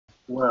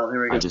Well,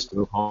 here we go. I just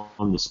drove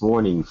home this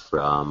morning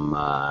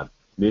from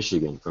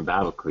Michigan, from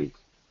Battle Creek.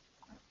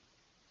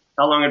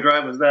 How long a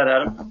drive was that,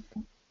 Adam?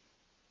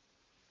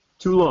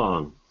 Too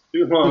long.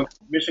 Too long.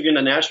 Michigan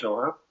to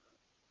Nashville,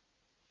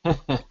 huh?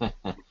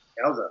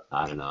 Yowza.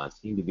 I don't know. It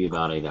seemed to be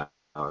about 8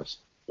 hours.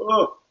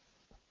 Oh.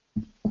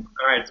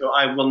 All right, so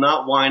I will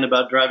not whine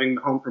about driving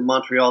home from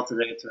Montreal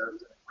today to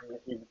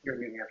here in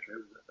New Hampshire.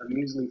 It was a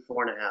measly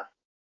 4.5.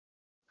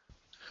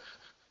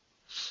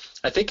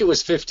 I think it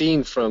was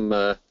 15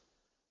 from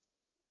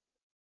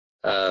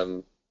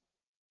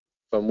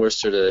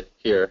Worcester to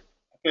here.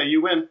 Okay,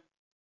 you win.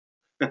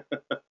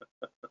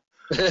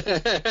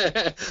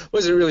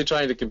 Wasn't really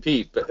trying to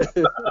compete, but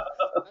actually,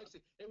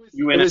 it was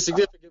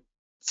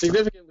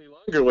significantly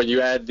longer when you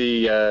add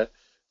the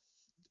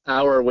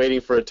hour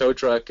waiting for a tow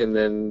truck and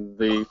then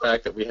the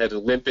fact that we had to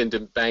limp into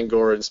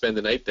Bangor and spend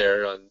the night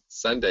there on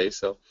Sunday.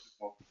 So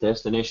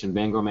Destination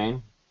Bangor,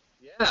 Maine?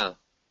 Yeah.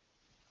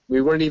 We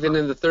weren't even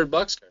in the third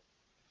boxcar.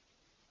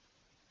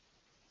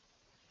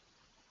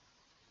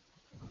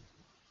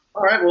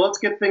 All right, well, let's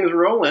get things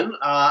rolling.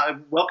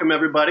 Welcome,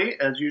 everybody,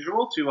 as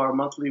usual, to our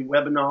monthly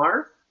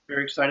webinar.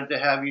 Very excited to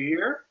have you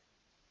here.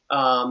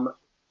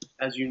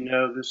 As you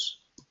know, this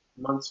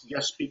month's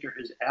guest speaker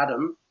is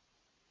Adam.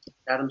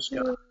 Adam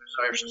Scott, who's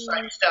our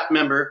society staff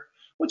member.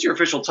 What's your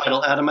official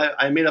title, Adam?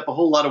 I made up a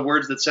whole lot of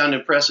words that sound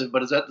impressive,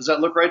 but does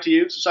that look right to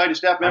you, society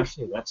staff member?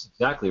 Actually, that's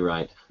exactly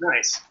right.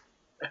 Nice.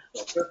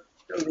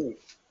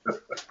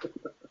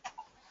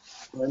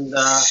 And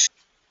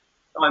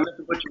I meant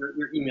to put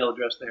your email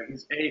address there.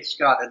 He's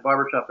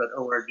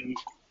ascott@barbershop.org.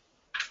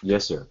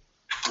 Yes, sir.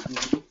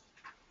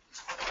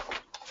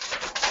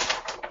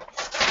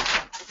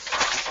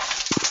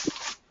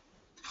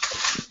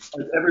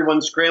 As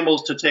everyone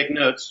scrambles to take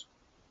notes.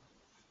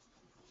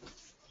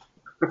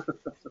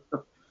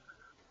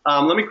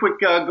 Let me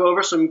go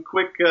over some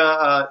quick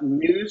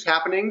news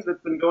happenings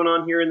that's been going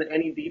on here in the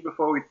NED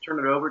before we turn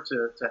it over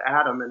to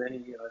Adam and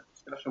any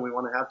discussion we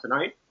want to have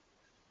tonight.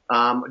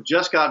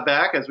 Just got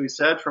back, as we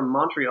said, from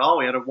Montreal.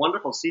 We had a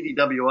wonderful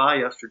CDWI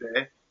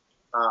yesterday,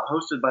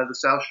 hosted by the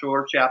South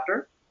Shore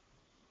chapter.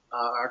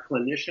 Our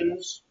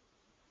clinicians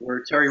were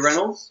Terry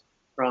Reynolds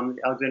from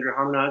the Alexandria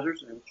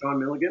Harmonizers and Sean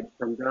Milligan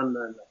from down in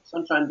the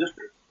Sunshine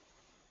District.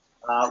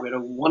 We had a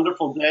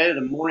wonderful day.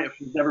 The morning, if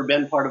you've never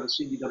been part of a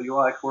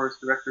CDWI Chorus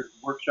Directors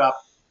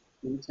Workshop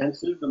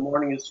Intensive, the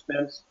morning is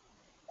spent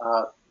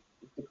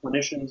with the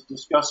clinicians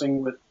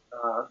discussing with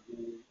the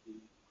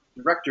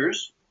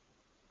directors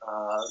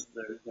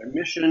their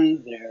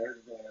mission, their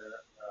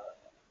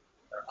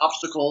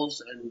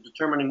obstacles, and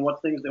determining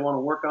what things they want to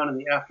work on in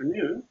the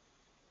afternoon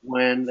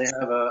when they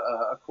have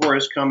a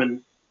chorus come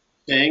and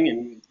sing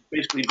and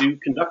basically do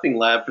conducting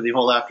lab for the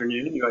whole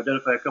afternoon. You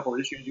identify a couple of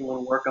issues you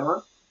want to work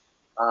on,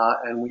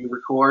 and we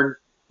record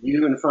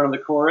you in front of the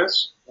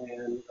chorus,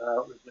 and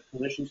the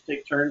clinicians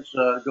take turns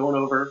going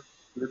over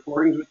the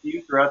recordings with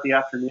you throughout the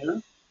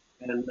afternoon.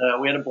 And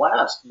we had a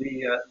blast.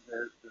 The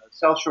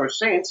South Shore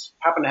Saints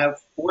happened to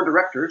have 4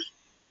 directors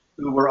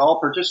who were all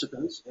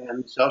participants,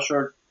 and South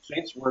Shore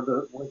Saints were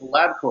the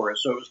lab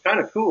chorus. So it was kind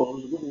of cool.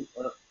 It was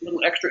a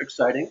little extra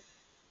exciting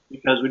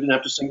because we didn't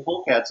have to sing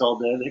Polecats all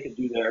day. They could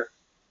do their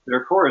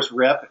chorus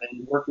rep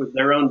and work with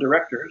their own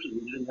directors,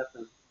 and we didn't have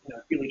to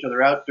feel each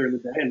other out during the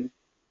day and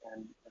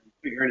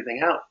figure anything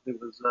out. It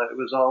was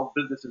all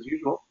business as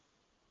usual,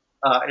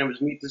 and it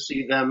was neat to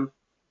see them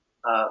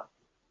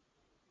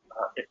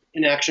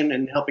in action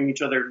and helping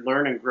each other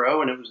learn and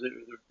grow, and it was a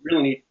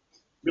really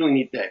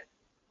neat day.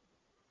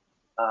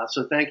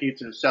 So thank you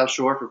to South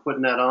Shore for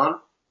putting that on,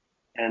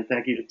 and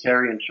thank you to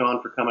Terry and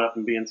Sean for coming up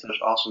and being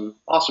such awesome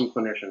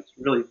clinicians.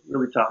 Really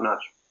top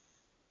notch.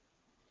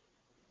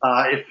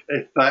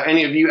 If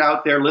any of you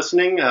out there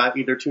listening,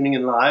 either tuning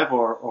in live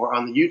or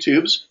on the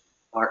YouTubes,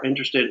 are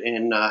interested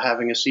in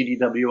having a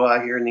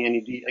CDWI here in the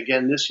NED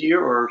again this year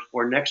or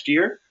next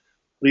year,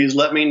 please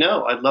let me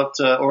know. I'd love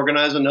to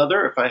organize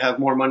another. If I have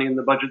more money in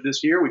the budget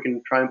this year, we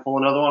can try and pull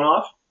another one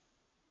off.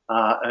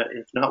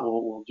 If not,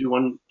 we'll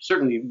do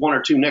certainly one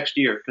or two next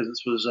year, because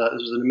this was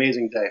an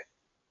amazing day.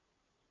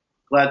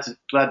 Glad to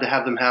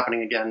have them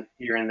happening again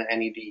here in the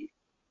NED.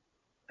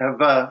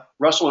 Have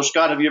Russell or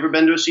Scott, have you ever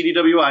been to a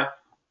CDWI?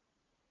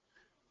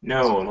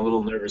 No, I'm a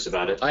little nervous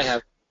about it. I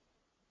have.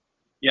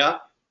 Yeah?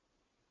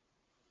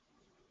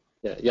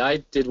 Yeah, I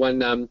did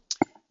one.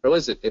 Where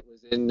was it? It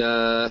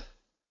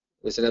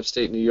was in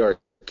upstate New York.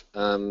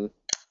 It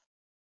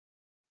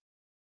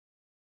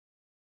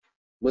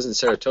wasn't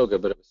Saratoga,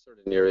 but it was sort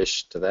of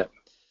near-ish to that.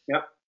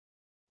 Yep.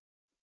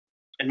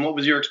 And what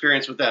was your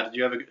experience with that? Did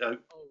you have a...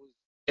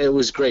 It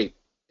was great.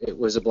 It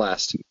was a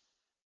blast.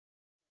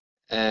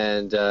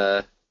 And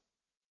less.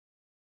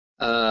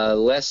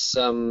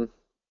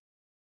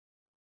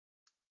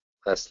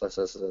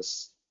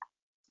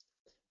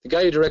 The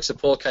guy who directs the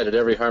Polecat at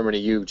every Harmony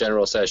U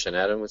general session,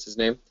 Adam, what's his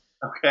name?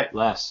 Okay.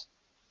 Les.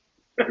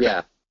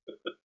 Yeah,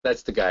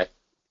 that's the guy.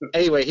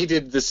 Anyway, he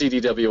did the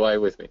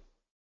CDWI with me.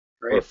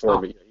 Great. Or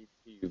for me.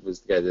 He was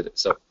the guy that did it.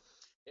 So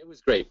it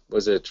was great. It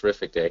was a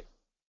terrific day.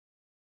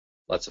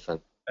 Lots of fun.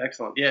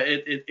 Excellent. Yeah,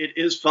 it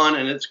is fun,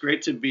 and it's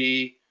great to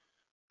be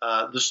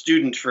the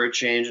student for a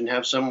change and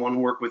have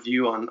someone work with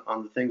you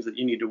on the things that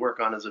you need to work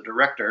on as a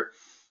director.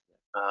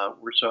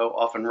 We're so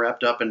often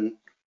wrapped up in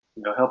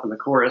helping the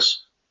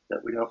chorus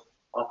that we don't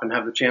often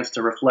have the chance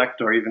to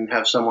reflect or even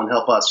have someone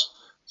help us.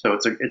 So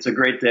it's a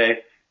great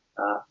day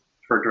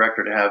for a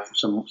director to have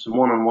some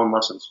one-on-one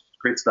lessons.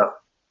 Great stuff.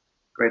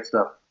 Great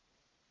stuff.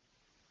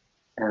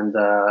 And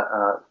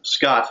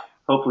Scott,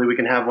 hopefully we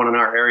can have one in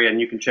our area and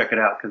you can check it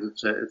out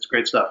because it's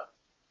great stuff.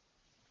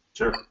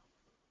 Sure.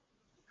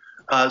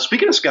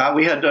 Speaking of Scott,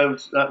 we had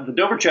the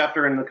Dover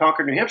chapter and the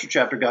Concord, New Hampshire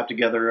chapter got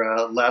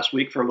together last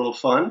week for a little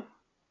fun.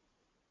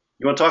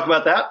 You want to talk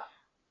about that?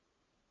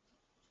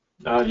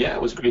 Yeah,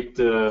 it was great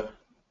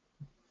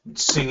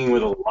singing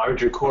with a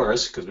larger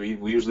chorus because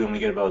we usually only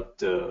get about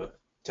 10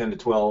 to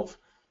 12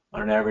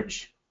 on an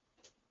average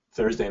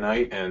Thursday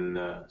night, and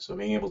so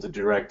being able to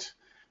direct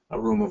a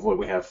room of what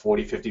we have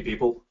 40, 50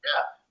 people.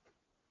 Yeah.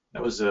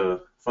 That was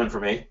fun for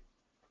me.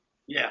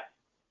 Yeah.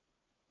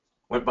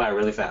 Went by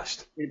really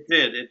fast. It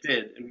did,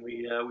 and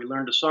we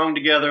learned a song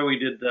together. We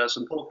did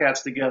some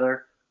polecats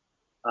together,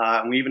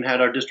 and we even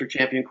had our district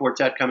champion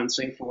quartet come and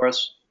sing for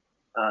us.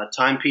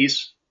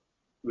 Timepiece,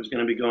 who was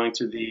going to be going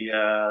to the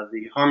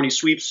Harmony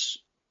Sweeps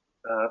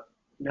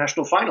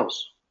national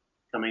finals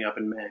coming up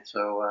in May.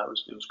 So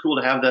it was cool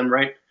to have them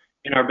right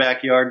in our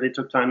backyard. They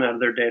took time out of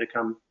their day to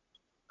come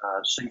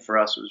sing for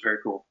us. It was very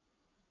cool.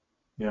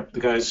 Yeah, the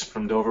guys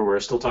from Dover were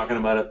still talking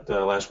about it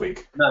last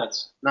week.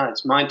 Nice.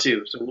 Mine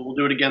too. So we'll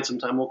do it again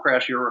sometime. We'll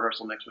crash your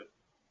rehearsal next week.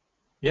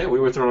 Yeah, we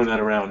were throwing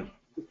that around.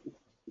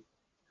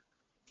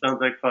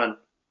 Sounds like fun.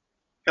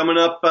 Coming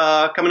up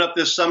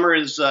this summer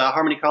is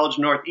Harmony College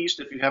Northeast.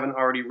 If you haven't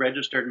already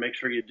registered, make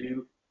sure you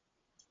do.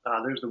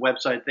 There's the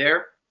website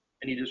there,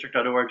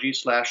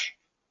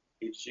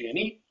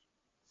 anydistrict.org/HCNE,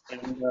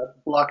 and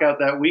block out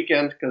that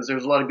weekend because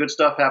there's a lot of good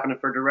stuff happening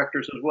for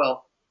directors as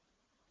well.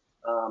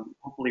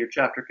 Hopefully your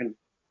chapter can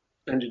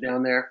send you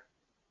down there.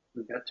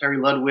 We've got Terry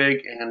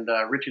Ludwig and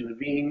Richie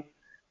Levine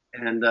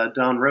and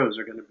Don Rose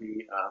are going to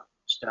be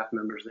staff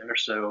members there,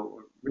 so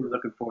we're really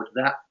looking forward to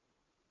that.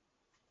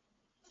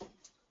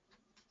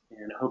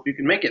 And I hope you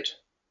can make it. It's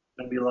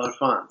going to be a lot of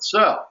fun.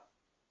 So,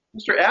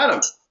 Mr.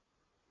 Adam.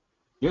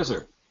 Yes,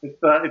 sir.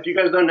 If you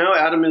guys don't know,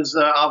 Adam is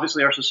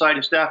obviously our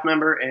society staff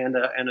member and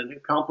an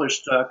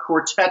accomplished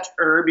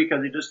quartetter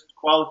because he just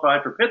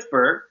qualified for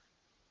Pittsburgh.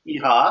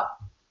 Yeehaw.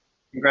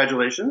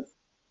 Congratulations.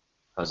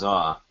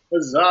 Huzzah.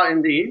 Huzzah,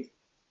 indeed.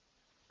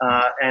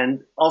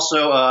 And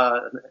also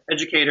an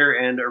educator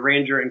and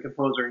arranger and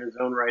composer in his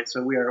own right.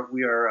 So we are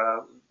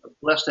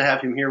blessed to have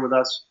him here with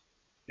us,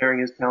 sharing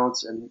his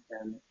talents and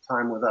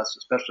time with us,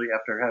 especially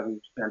after having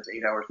spent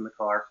 8 hours in the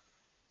car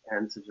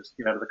and to just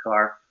get out of the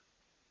car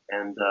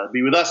and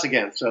be with us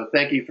again. So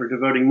thank you for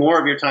devoting more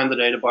of your time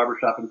today to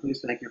Barbershop, and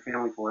please thank your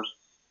family for us.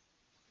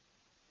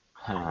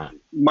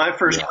 My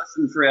first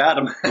question for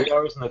Adam. 8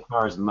 hours in the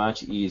car is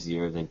much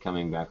easier than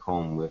coming back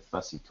home with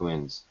fussy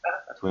twins.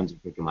 Twins are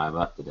kicking my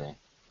butt today.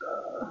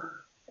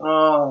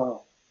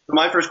 So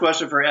my first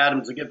question for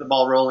Adam to get the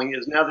ball rolling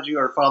is: now that you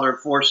are a father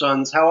of 4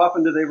 sons, how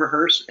often do they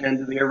rehearse,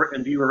 and do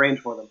you arrange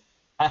for them?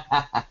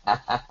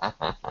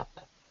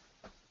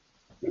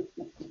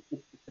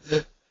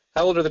 How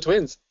old are the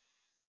twins?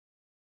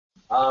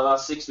 About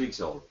 6 weeks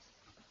old.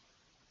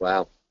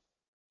 Wow.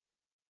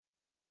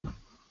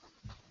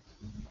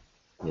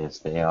 Yes,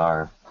 they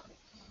are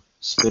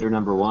spitter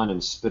number 1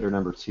 and spitter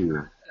number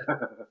 2.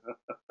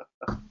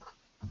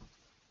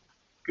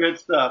 Good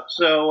stuff.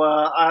 So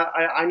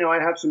I know I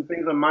have some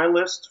things on my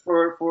list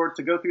for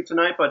to go through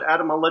tonight, but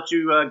Adam, I'll let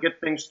you get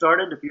things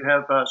started. If you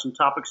have some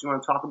topics you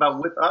want to talk about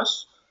with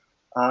us,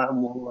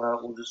 and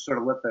we'll just sort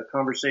of let the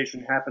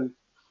conversation happen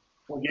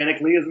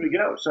organically as we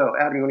go. So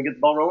Adam, you want to get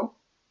the ball rolling?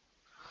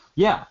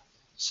 Yeah.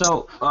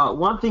 So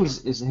one thing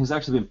has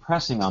actually been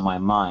pressing on my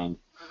mind,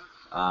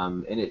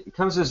 and it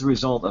comes as a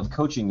result of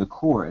coaching the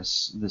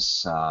chorus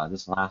this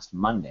last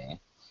Monday,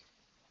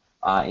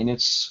 and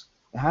it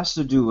has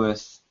to do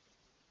with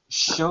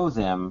show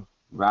them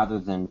rather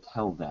than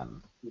tell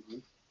them.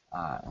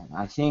 Mm-hmm.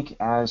 I think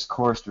as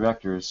chorus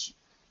directors,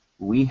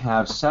 we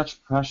have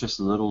such precious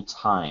little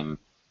time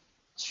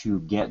to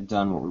get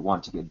done what we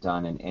want to get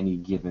done in any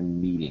given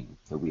meeting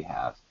that we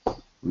have.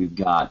 We've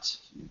got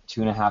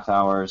 2.5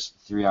 hours,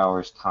 3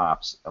 hours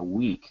tops a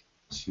week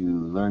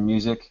to learn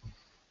music.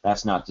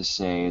 That's not to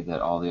say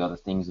that all the other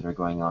things that are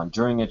going on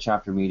during a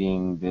chapter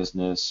meeting,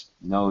 business,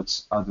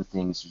 notes, other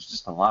things, there's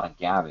just a lot of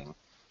gabbing.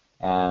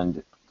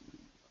 And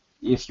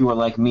if you are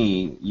like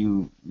me,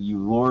 you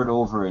lord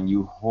over and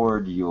you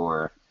hoard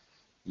your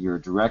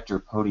director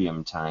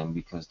podium time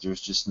because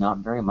there's just not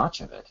very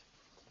much of it.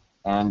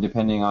 And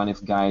depending on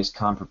if guys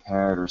come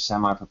prepared or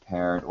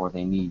semi-prepared or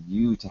they need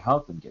you to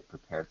help them get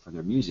prepared for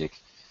their music,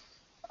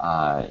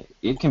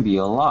 it can be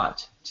a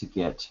lot to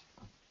get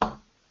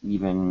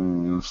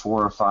even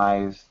 4 or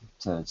 5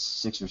 to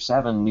 6 or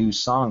 7 new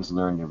songs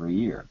learned every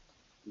year.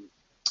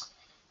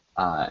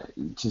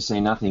 To say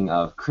nothing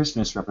of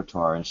Christmas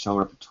repertoire and show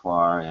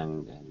repertoire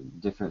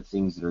and different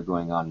things that are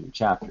going on in your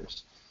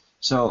chapters.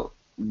 So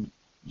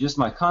just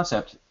my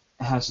concept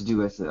has to do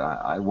with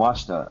I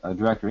watched a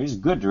director. He's a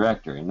good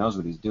director. He knows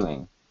what he's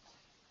doing.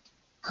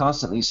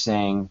 Constantly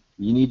saying,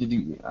 you need to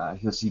do,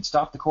 he'd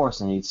stop the course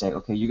and he'd say,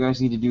 okay, you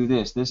guys need to do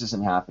this. This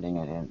isn't happening,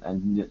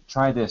 and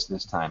try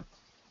this time.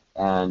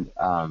 And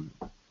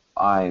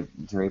I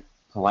very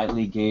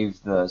politely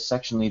gave the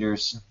section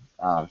leaders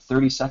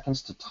 30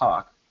 seconds to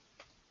talk,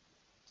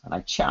 and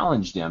I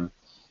challenged him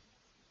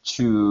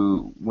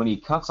to, when he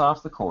cuts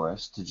off the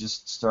chorus, to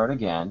just start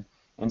again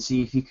and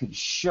see if he could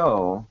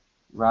show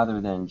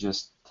rather than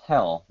just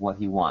tell what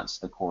he wants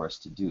the chorus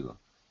to do.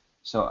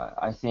 So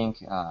I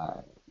think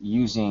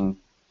using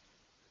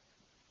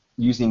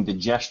the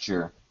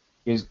gesture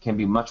can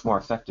be much more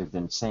effective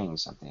than saying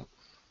something.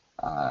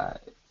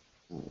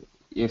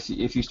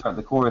 If you start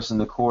the chorus and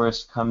the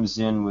chorus comes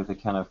in with a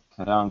kind of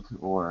kadunk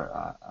or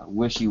a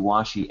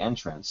wishy-washy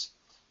entrance,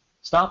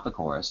 stop the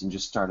chorus and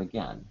just start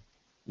again.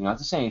 You don't have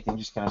to say anything,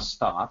 just kind of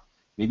stop.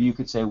 Maybe you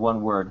could say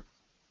one word,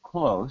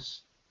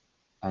 close,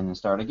 and then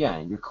start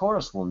again. Your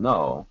chorus will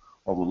know,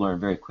 or will learn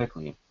very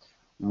quickly,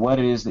 what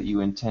it is that you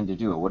intend to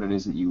do, what it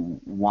is that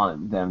you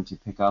want them to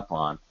pick up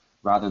on,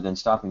 rather than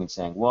stopping and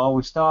saying, well,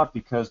 we stopped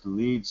because the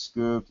lead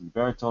scooped, and the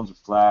baritones were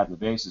flat, and the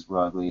basses were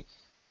ugly.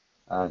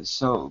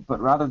 But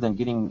rather than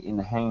getting in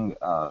the hang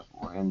of,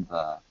 or in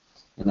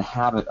the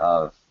habit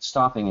of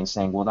stopping and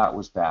saying, well, that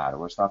was bad,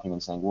 or stopping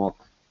and saying, well,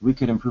 we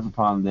could improve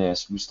upon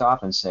this, we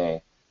stop and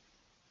say,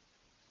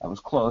 that was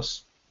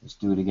close, let's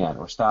do it again.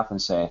 Or stop and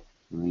say,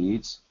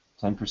 leads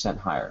 10%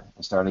 higher,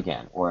 and start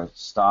again. Or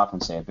stop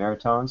and say,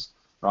 baritones,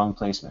 wrong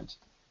placement.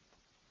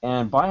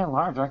 And by and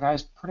large, our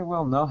guys pretty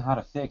well know how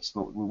to fix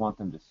what we want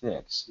them to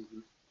fix. Mm-hmm.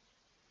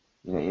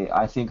 You know,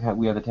 I think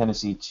we have a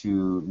tendency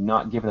to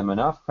not give them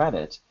enough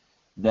credit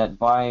that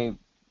by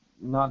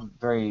not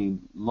very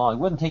long, it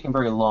wouldn't take them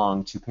very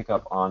long to pick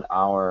up on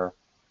our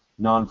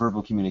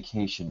nonverbal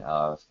communication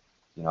of,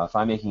 you know, if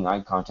I'm making eye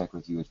contact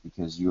with you, it's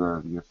because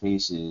your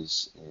face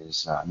is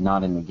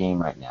not in the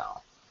game right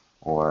now,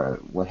 or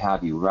what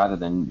have you, rather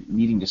than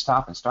needing to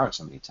stop and start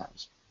so many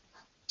times.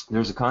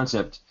 There's a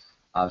concept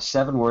of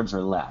 7 words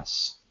or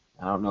less.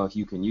 I don't know if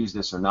you can use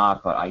this or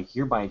not, but I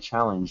hereby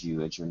challenge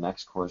you at your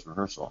next chorus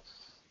rehearsal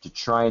to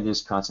try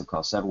this concept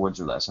called 7 words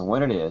or less. And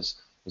what it is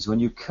when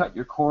you cut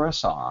your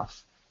chorus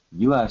off,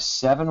 you have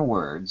 7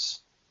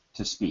 words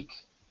to speak.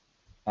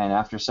 And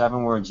after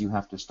 7 words, you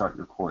have to start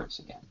your chorus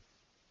again.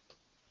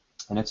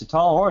 And it's a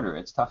tall order.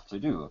 It's tough to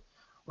do.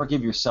 Or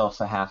give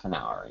yourself a half an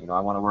hour. You know, I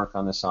want to work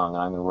on this song,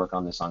 and I'm going to work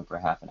on this song for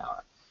half an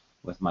hour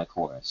with my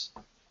chorus.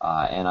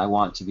 And I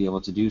want to be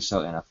able to do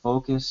so in a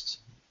focused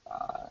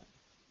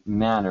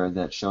manner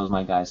that shows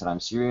my guys that I'm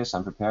serious,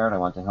 I'm prepared, I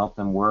want to help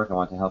them work, I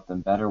want to help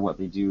them better what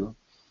they do,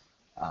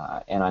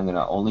 and I'm going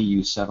to only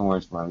use 7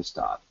 words when we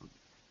stop.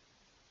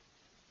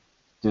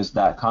 Does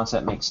that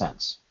concept make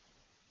sense?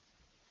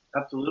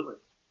 Absolutely.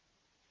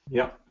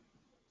 Yep.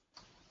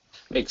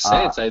 Makes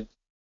sense. I think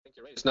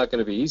you're right. It's not going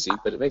to be easy,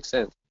 but it makes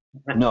sense.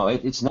 No,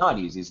 it's not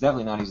easy. It's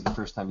definitely not easy the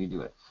first time you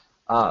do it.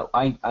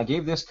 I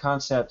gave this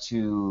concept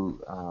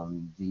to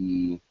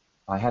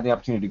I had the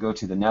opportunity to go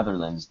to the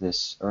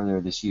Netherlands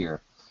earlier this year,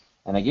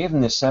 and I gave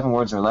them this 7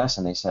 words or less,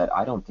 and they said,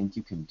 I don't think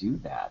you can do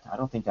that. I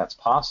don't think that's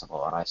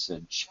possible. And I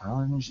said,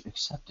 challenge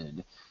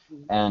accepted.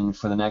 Mm-hmm. And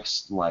for the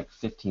next,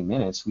 15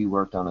 minutes, we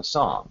worked on a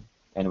song,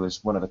 and it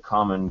was one of the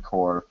Common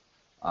Core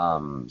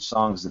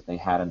songs that they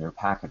had in their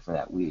packet for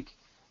that week.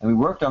 And we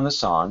worked on the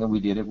song, and we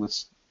did it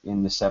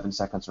in the 7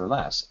 seconds or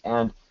less.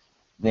 And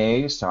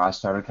I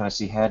started kind of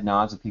see head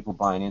nods of people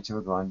buying into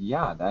it, going,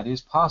 yeah, that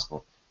is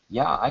possible.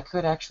 Yeah, I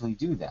could actually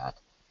do that.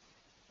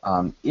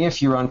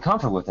 If you're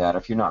uncomfortable with that,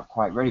 if you're not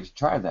quite ready to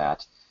try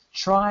that,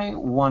 try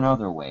one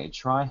other way.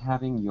 Try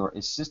having your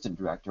assistant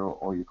director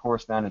or your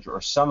chorus manager or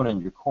someone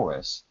in your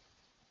chorus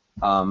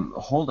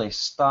hold a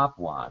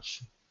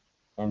stopwatch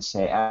and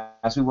say,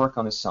 as we work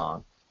on this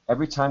song,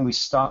 every time I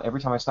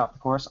stop the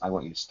chorus, I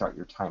want you to start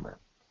your timer.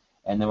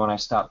 And then when I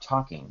stop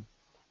talking,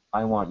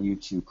 I want you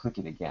to click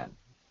it again.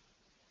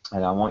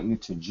 And I want you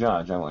to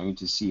judge, I want you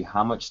to see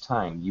how much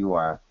time you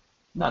are,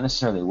 not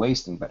necessarily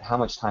wasting, but how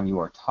much time you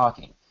are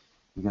talking.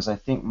 Because I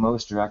think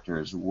most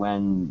directors,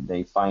 when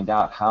they find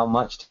out how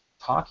much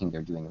talking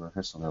they're doing in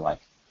rehearsal, they're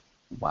like,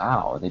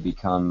 wow, they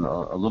become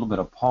a little bit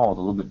appalled,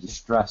 a little bit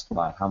distressed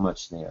by how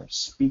much they are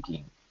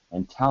speaking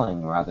and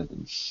telling rather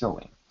than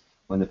showing,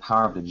 when the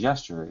power of the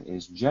gesture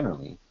is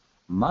generally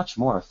much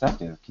more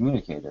effective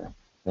communicator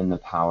than the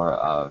power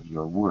of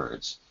your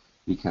words.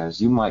 Because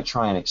you might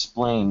try and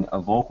explain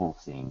a vocal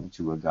thing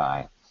to a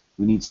guy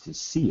who needs to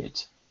see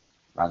it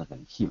rather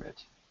than hear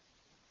it.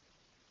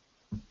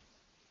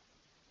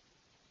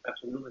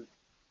 Absolutely.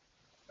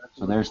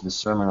 So there's the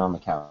sermon on the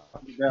couch.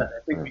 You bet.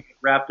 I think we get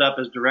wrapped up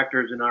as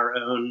directors in our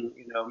own,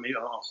 maybe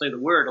I'll say the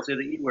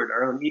E word,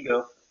 our own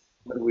ego,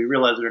 whether we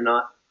realize it or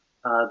not,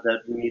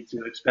 that we need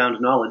to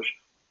expound knowledge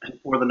and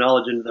pour the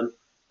knowledge into them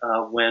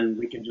when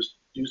we can just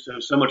do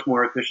so much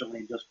more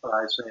efficiently just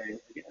by saying,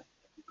 again,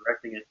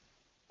 directing it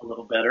a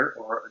little better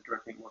or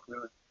directing more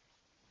clearly.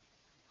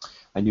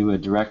 I knew a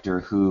director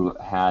who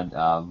had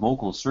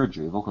vocal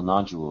surgery, vocal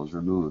nodules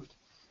removed,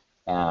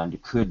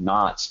 and could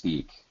not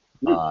speak.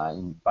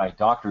 By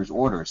doctor's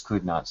orders,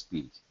 could not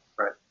speak.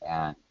 Right.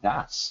 And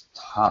that's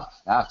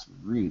tough. That's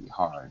really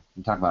hard.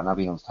 You talk about not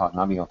being able to talk,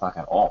 not being able to talk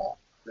at all.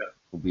 Yeah.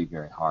 Would be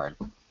very hard.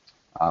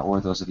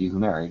 Or those of you who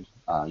married,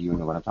 you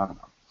know what I'm talking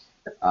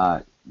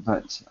about.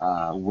 But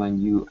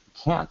when you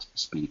can't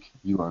speak,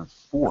 you are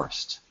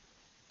forced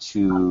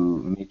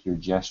to make your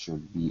gesture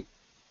be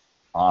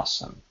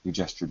awesome. Your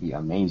gesture be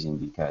amazing,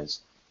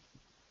 because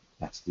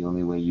that's the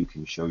only way you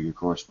can show your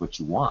course what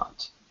you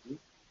want.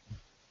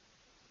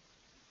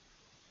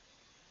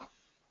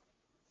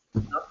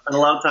 And a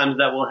lot of times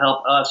that will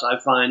help us, I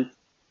find,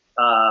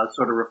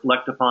 sort of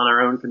reflect upon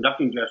our own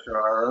conducting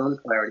gesture, our own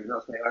clarity.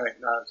 Okay, all right,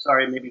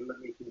 sorry, maybe let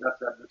me conduct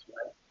that this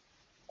way.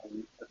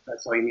 And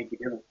that's all you need to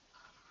do.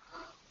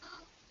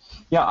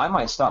 Yeah, I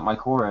might stop my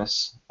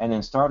chorus and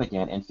then start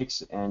again and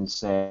fix and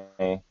say,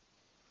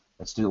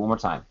 let's do it one more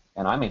time.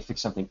 And I may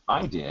fix something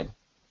I did.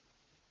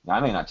 Now, I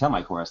may not tell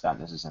my chorus that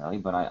necessarily,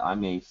 but I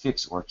may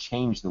fix or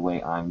change the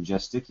way I'm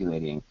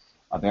gesticulating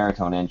a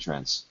baritone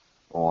entrance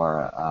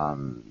or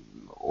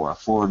a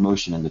forward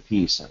motion in the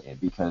piece,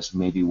 because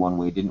maybe one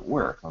way didn't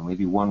work, or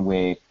maybe one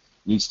way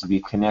needs to be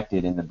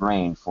connected in the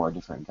brain for a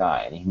different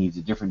guy, and he needs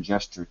a different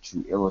gesture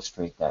to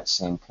illustrate that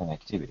same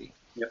connectivity.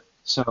 Yep.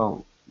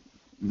 So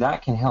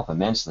that can help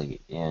immensely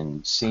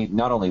in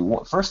not only,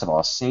 first of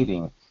all,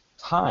 saving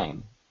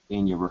time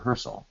in your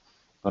rehearsal,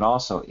 but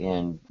also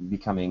in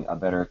becoming a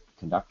better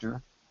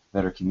conductor,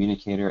 better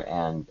communicator,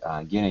 and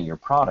getting your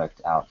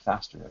product out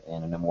faster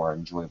and in a more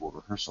enjoyable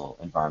rehearsal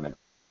environment.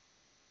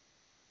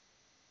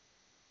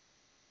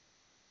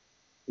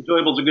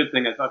 Enjoyable is a good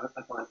thing, I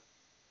find.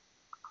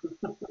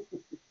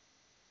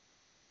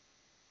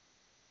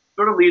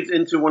 Sort of leads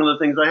into one of the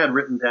things I had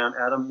written down,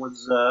 Adam,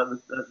 was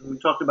we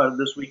talked about it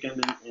this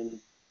weekend in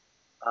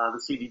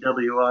the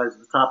CDWI, is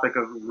the topic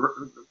of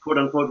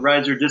quote-unquote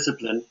riser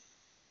discipline,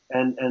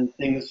 and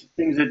things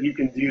that you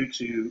can do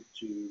to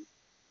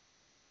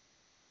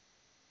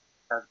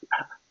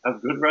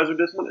have good riser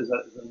discipline. Is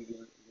that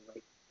the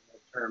right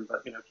term?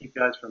 But keep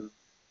guys from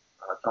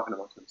talking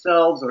amongst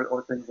themselves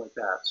or things like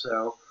that.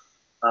 So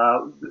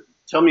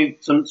tell me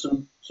some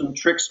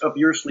tricks up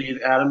your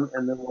sleeve, Adam,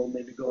 and then we'll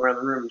maybe go around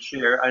the room and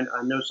share.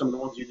 I know some of the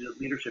ones you did at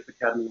Leadership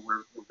Academy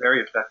were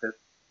very effective,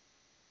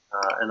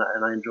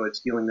 and I enjoyed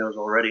stealing those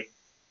already.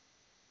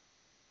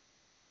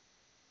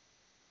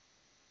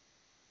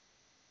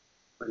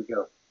 Where'd he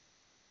go?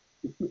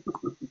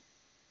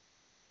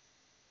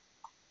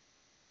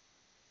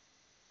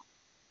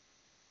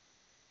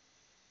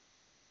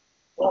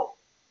 Well,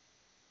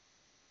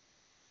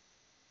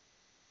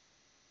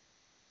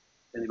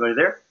 anybody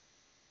there?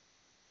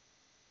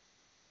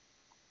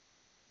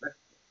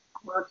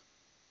 What?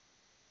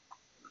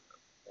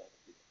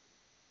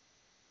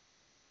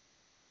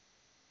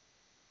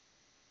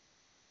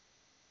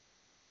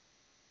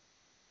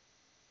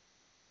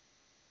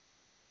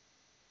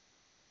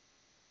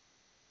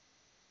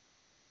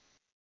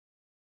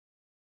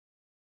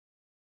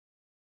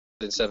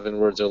 In 7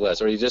 words or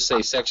less, or you just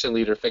say section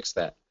leader fix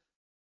that.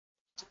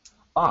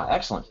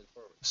 Excellent.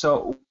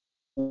 So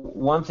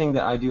one thing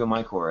that I do in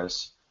my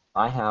chorus,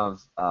 I have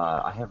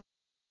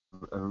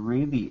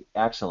really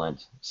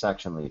excellent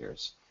section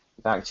leaders.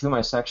 In fact, 2 of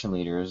my section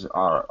leaders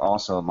are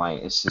also my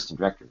assistant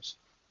directors.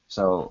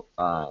 So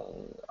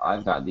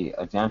I've got the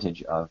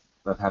advantage of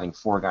having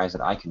 4 guys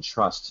that I can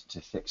trust to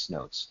fix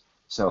notes.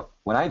 So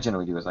what I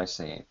generally do is I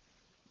say,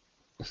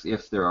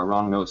 if there are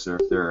wrong notes or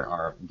if there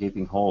are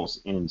gaping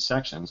holes in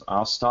sections,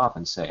 I'll stop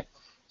and say,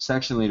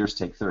 section leaders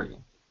take 30.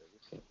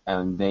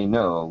 And they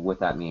know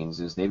what that means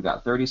is they've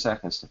got 30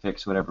 seconds to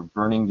fix whatever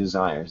burning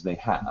desires they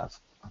have,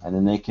 and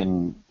then they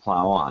can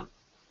plow on.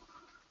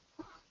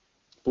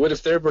 But what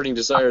if their burning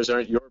desires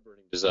aren't your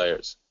burning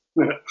desires?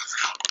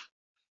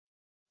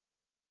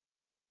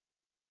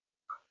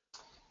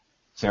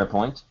 Fair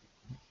point.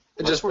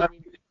 Just, I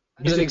mean,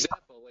 as an example,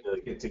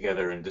 like, get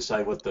together and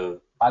decide what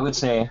the... I would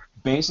say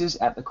basses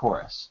at the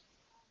chorus,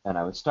 and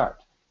I would start.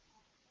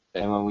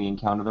 Okay. And when we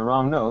encounter the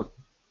wrong note,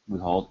 we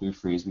hold, we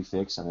freeze, we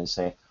fix, and they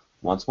say,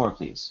 once more,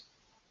 please.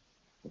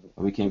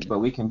 But we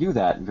can do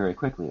that very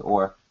quickly.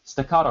 Or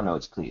staccato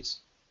notes, please.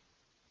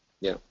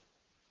 Yeah.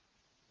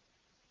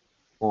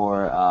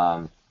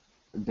 Or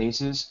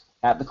basses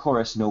at the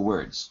chorus, no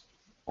words,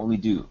 only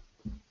do.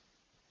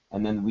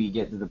 And then we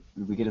get to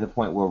the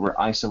point where we're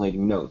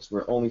isolating notes.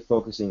 We're only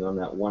focusing on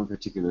that one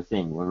particular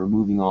thing. We're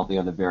removing all the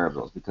other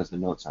variables because the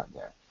notes aren't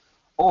there.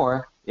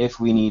 Or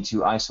if we need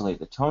to isolate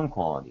the tone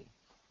quality,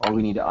 or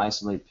we need to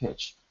isolate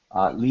pitch,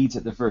 leads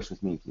at the verse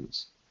with me,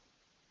 please.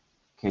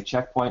 Okay,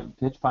 checkpoint,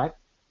 pitch pipe.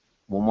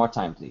 One more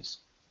time, please.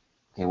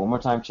 Okay, one more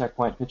time,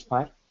 checkpoint, pitch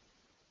pipe.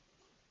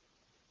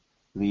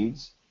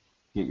 Leads.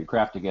 Get your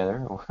crap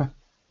together, or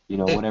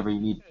whatever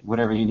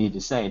you need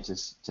to say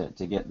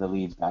to get the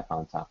leads back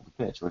on top of the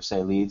pitch, or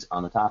say leads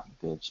on the top of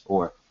the pitch,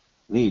 or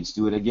leads,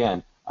 do it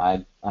again.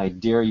 I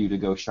dare you to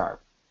go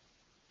sharp.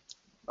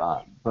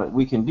 But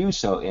we can do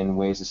so in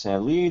ways to say,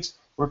 leads,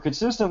 we're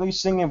consistently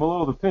singing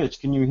below the pitch.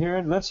 Can you hear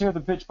it? Let's hear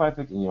the pitch pipe.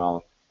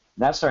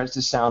 That starts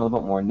to sound a little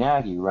bit more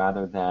naggy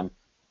rather than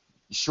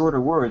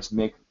shorter words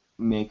make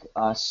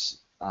us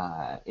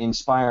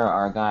inspire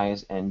our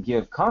guys and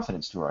give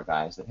confidence to our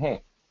guys that,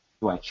 hey,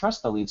 do I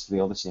trust the leads to be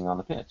able to sing on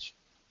the pitch?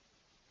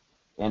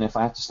 And if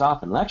I have to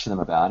stop and lecture them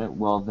about it,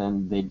 well,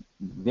 then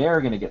they're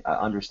going to get an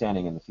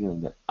understanding and the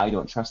feeling that I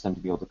don't trust them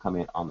to be able to come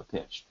in on the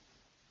pitch.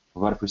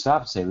 But what if we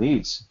stop and say,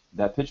 leads,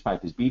 that pitch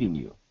pipe is beating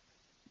you?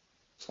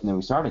 And then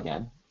we start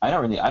again. I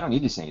don't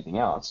need to say anything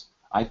else.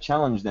 I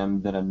challenge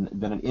them that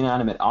an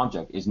inanimate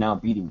object is now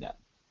beating them.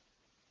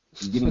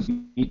 You're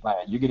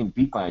getting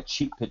beat by a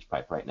cheap pitch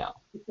pipe right now.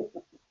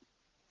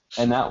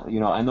 And that,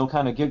 and they'll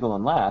kind of giggle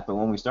and laugh, but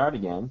when we start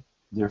again,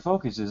 their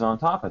focus is on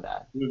top of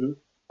that. Mm-hmm.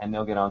 And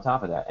they'll get on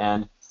top of that.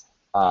 And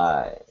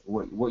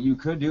what you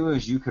could do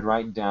is you could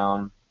write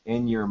down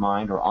in your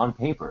mind or on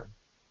paper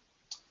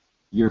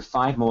your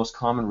 5 most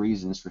common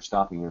reasons for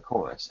stopping your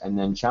chorus, and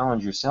then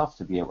challenge yourself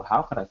to be able,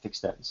 how could I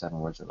fix that in 7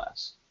 words or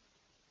less?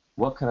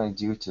 What could I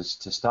do to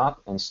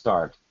stop and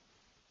start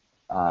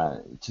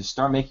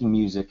making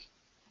music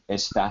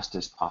as fast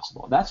as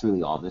possible? That's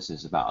really all this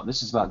is about.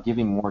 This is about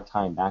giving more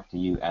time back to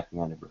you at the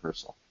end of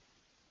rehearsal.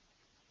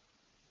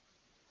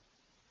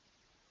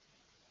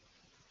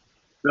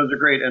 Those are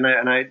great, and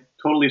I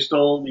totally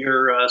stole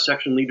your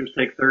section leaders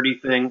take 30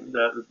 thing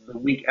the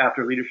week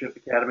after Leadership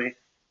Academy,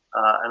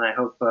 and I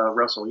hope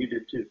Russell you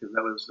did too, because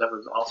that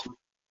was awesome.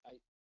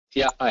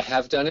 Yeah, I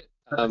have done it.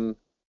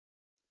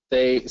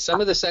 Some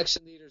of the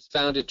section leaders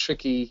found it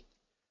tricky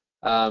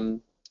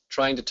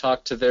trying to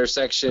talk to their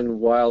section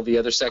while the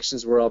other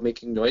sections were all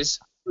making noise,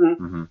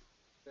 Mm-hmm.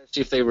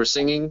 especially if they were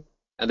singing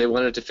and they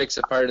wanted to fix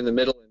a part in the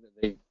middle and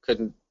they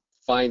couldn't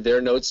find their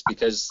notes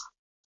because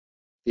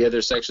the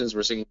other sections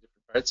were singing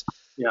different parts.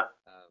 Yeah.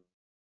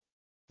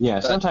 Yeah,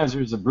 sometimes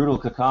there's a brutal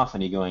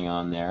cacophony going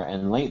on there,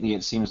 and lately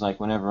it seems like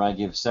whenever I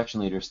give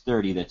section leaders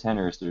 30, the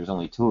tenors, there's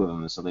only 2 of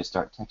them, so they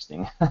start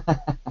texting.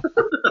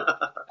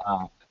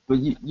 But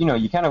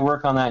you kind of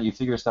work on that, you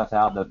figure stuff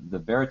out. The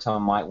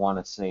baritone might want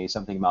to say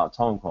something about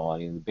tone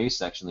quality, and the bass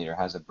section leader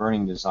has a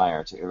burning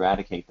desire to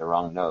eradicate the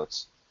wrong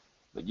notes.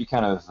 But you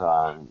kind of,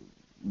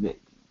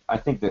 I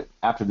think that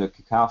after the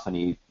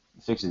cacophony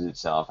fixes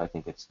itself, I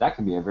think that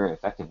can be a very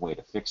effective way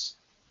to fix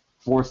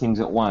 4 things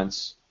at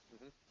once.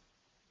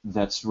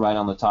 That's right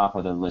on the top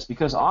of the list,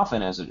 because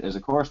often as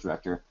a chorus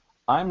director,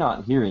 I'm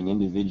not hearing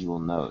individual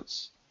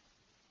notes.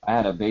 I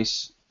had a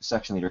bass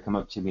section leader come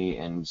up to me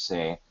and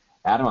say,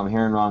 Adam, I'm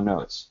hearing wrong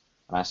notes.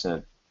 And I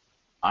said,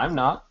 I'm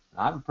not.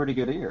 I have a pretty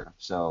good ear,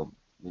 so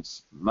it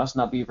must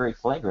not be very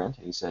flagrant.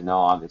 He said,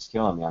 no, it's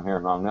killing me. I'm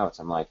hearing wrong notes.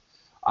 I'm like,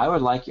 I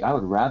would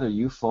rather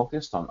you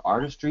focused on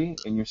artistry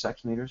in your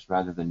section leaders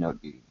rather than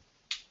note beating,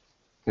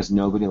 because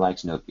nobody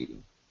likes note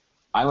beating.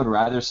 I would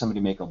rather somebody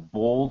make a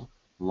bold,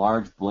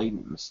 large,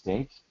 blatant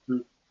mistake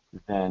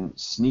than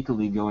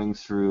sneakily going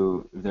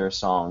through their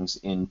songs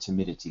in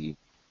timidity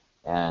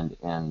and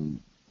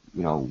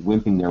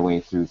wimping their way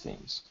through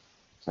things.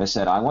 So I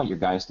said, I want your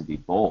guys to be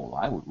bold.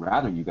 I would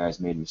rather you guys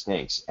made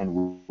mistakes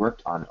and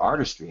worked on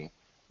artistry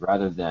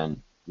rather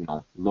than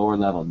lower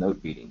level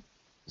note beating.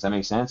 Does that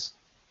make sense?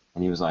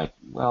 And he was like,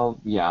 well,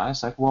 yeah. I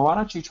was like, well, why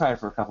don't you try it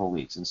for a couple of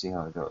weeks and see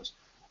how it goes?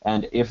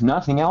 And if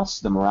nothing else,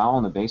 the morale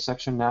in the bass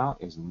section now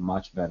is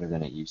much better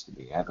than it used to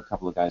be. I have a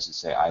couple of guys that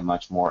say I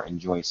much more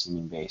enjoy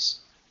singing bass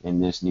in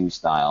this new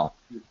style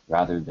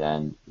rather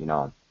than,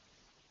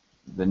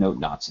 the note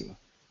Nazi.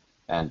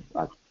 And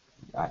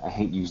I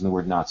hate using the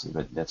word Nazi,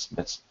 but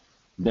that's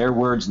their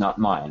words, not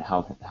mine,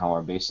 how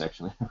our bass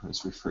section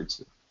is referred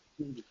to.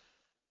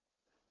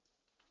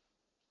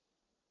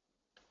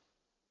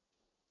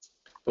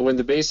 But when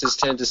the basses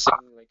tend to sing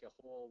like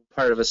a whole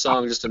part of a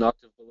song just an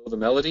octave below the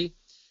melody,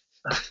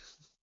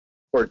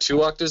 or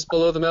 2 octaves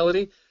below the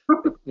melody,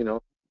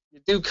 you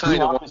do kind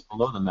 2 of octaves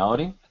below the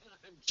melody?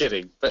 I'm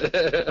kidding, but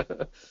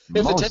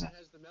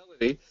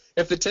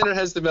if the tenor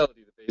has the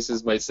melody, the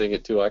basses might sing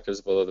it 2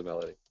 octaves below the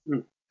melody.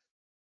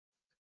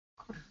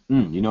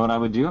 You know what I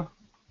would do?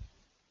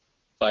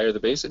 Fire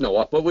the bass? No,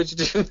 what would you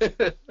do?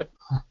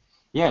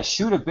 Yeah,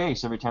 shoot a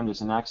bass every time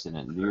there's an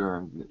accident.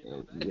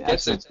 The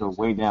accents go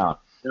way down.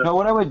 Yeah. No,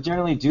 what I would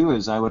generally do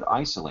is I would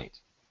isolate.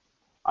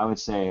 I would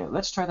say,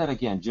 let's try that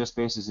again, just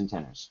basses and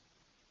tenors.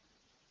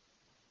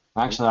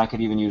 Actually, I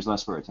could even use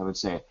less words. I would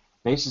say,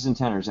 basses and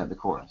tenors at the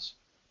chorus,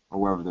 or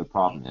wherever the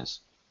problem is.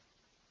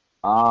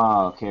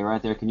 Ah, okay,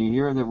 right there. Can you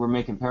hear that we're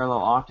making parallel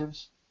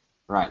octaves?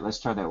 Right, let's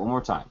try that one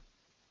more time.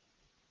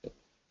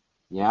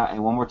 Yeah,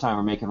 and one more time,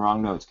 we're making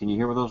wrong notes. Can you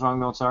hear where those wrong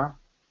notes are?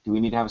 Do we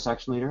need to have a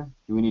section leader?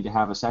 Do we need to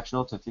have a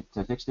sectional to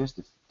fix this,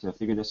 to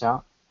figure this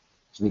out?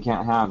 So we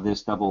can't have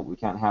this we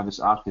can't have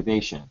this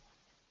octavation.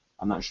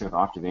 I'm not sure if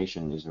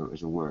octavation is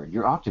a word.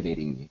 You're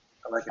octavating me.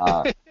 I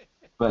like it.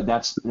 But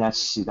that's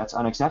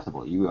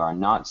unacceptable. You are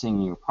not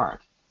singing your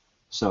part.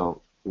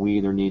 So we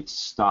either need to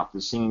stop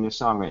singing this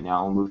song right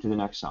now and move to the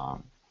next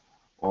song,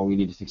 or we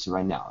need to fix it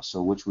right now.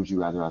 So which would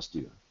you rather us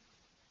do?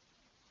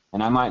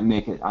 And I might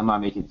make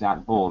it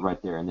that bold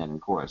right there and then in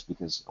chorus,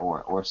 because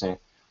or say,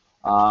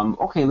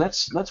 okay,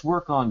 let's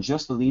work on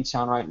just the lead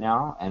sound right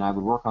now, and I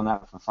would work on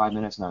that for 5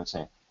 minutes, and I would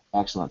say,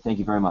 excellent, thank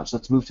you very much.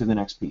 Let's move to the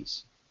next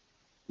piece.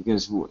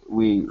 because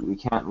we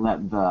can't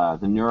let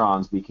the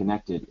neurons be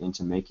connected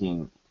into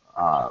making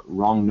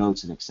wrong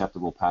notes an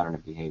acceptable pattern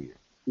of behavior.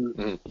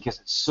 Mm-hmm. Because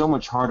it's so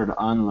much harder to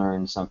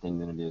unlearn something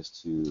than it is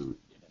to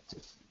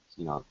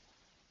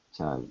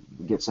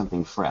get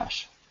something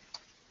fresh.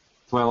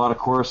 That's why a lot of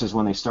choruses,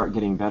 when they start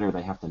getting better,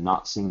 they have to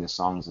not sing the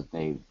songs that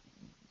they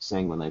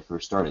sang when they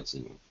first started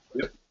singing.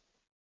 Yep.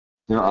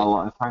 In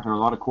fact, there are a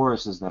lot of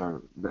choruses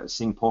that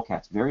sing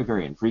polecats very,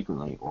 very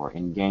infrequently, or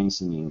in gang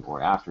singing,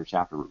 or after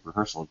chapter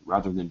rehearsal,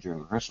 rather than during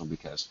rehearsal,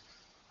 because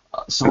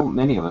so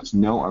many of us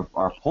know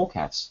our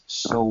polecats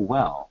so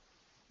well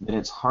that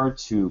it's hard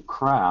to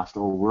craft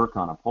or work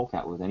on a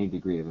polecat with any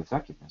degree of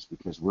effectiveness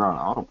because we're on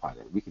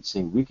autopilot. We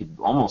could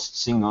almost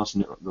sing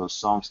those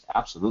songs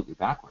absolutely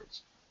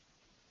backwards.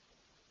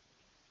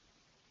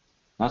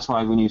 That's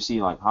why when you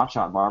see like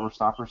hotshot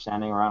barberstoppers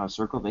standing around in a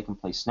circle, they can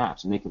play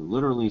snaps and they can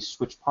literally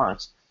switch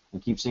parts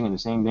and keep singing the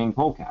same dang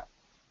polecat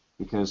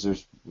because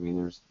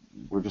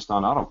we're just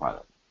on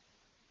autopilot.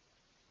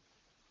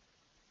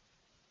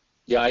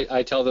 Yeah,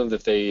 I tell them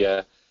that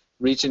they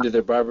reach into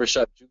their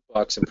barbershop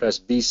jukebox and press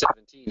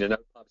B17, and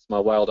out pops my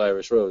Wild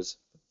Irish Rose.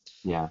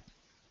 Yeah.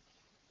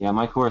 Yeah,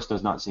 my chorus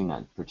does not sing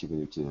that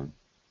particular tune.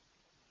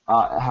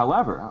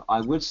 However,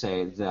 I would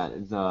say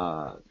that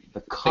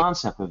the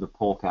concept of the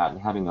polecat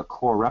and having a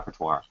core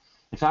repertoire,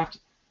 in fact,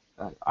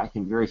 I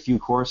think very few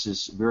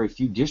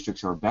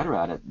districts are better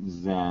at it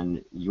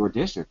than your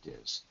district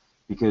is,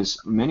 because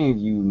many of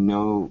you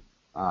know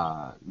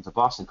the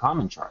Boston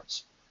Common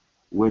charts,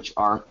 which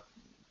are,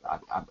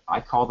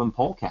 I call them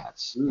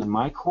polecats. In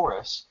my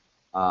chorus,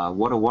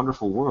 What a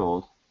Wonderful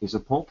World is a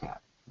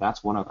polecat.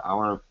 That's one of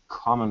our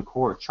common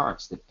core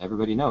charts that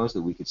everybody knows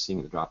that we could sing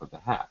at the drop of a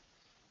hat.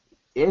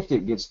 If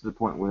it gets to the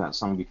point where that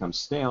song becomes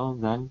stale,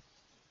 then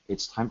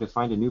it's time to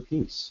find a new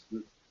piece.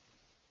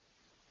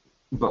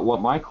 But what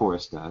my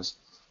chorus does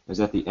is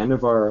at the end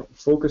of our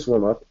focus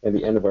warm-up and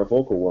the end of our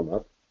vocal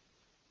warm-up,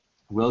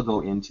 we'll go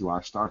into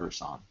our starter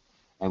song,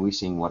 and we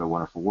sing What a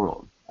Wonderful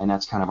World. And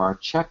that's kind of our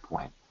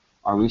checkpoint.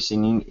 Are we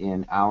singing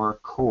in our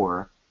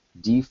core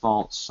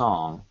default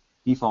sound?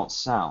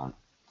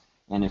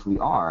 And if we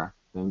are,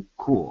 then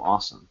cool,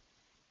 awesome.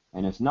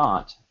 And if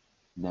not,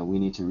 then we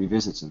need to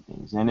revisit some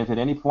things. And if at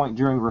any point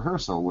during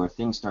rehearsal where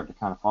things start to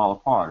kind of fall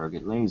apart or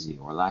get lazy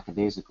or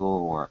lackadaisical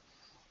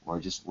or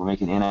just we're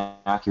making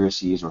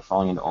inaccuracies or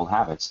falling into old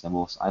habits, then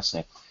I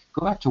say,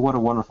 go back to What a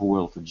Wonderful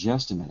World for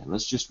just a minute.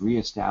 Let's just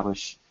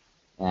reestablish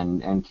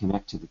and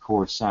connect to the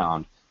core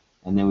sound,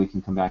 and then we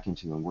can come back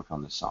into and work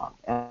on the song.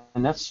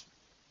 And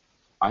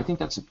I think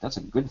that's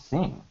a good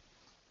thing.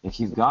 If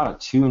you've got a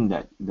tune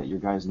that you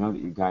guys know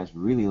that you guys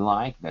really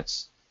like,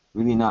 that's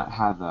really not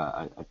have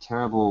a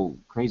terrible,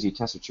 crazy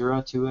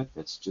tessitura to it,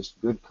 that's just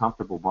good,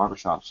 comfortable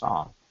barbershop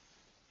song,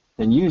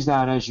 then use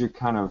that as your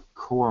kind of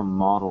core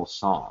model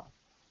song,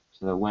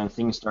 so that when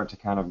things start to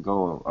kind of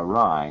go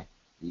awry,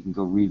 you can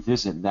go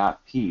revisit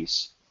that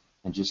piece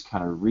and just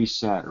kind of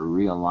reset or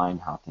realign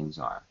how things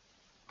are.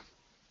 I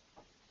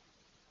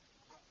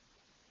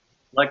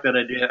like that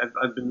idea.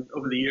 I've been,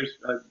 over the years,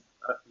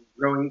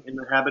 growing in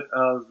the habit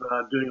of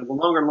doing a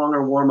longer and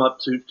longer warm-up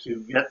to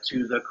get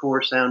to the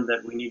core sound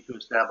that we need to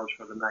establish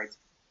for the night.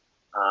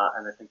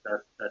 And I think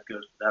that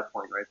goes to that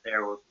point right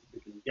there, where we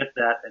can get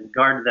that and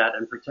guard that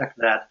and protect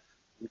that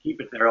and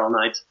keep it there all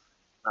night.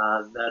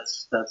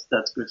 That's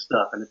good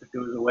stuff. And if it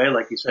goes away,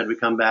 like you said, we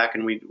come back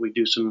and we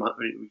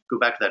go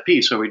back to that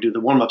piece, or we do the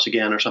warm-ups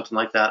again or something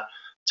like that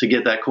to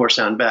get that core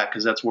sound back,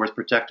 because that's worth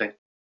protecting.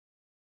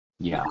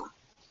 Yeah.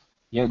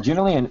 Yeah,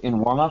 generally in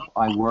warm-up,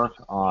 I work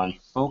on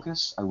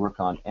focus, I work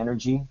on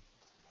energy,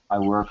 I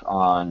work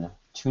on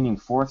tuning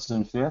fourths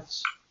and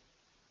fifths,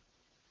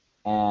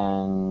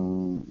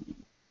 and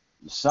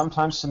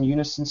sometimes some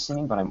unison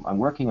singing, but I'm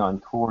working on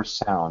core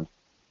sound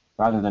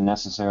rather than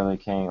necessarily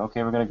saying,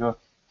 okay, we're going to go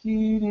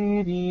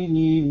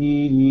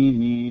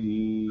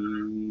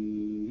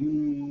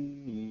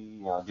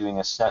doing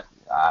a set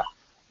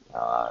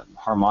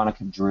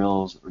harmonica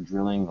drills or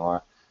drilling,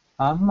 or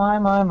my,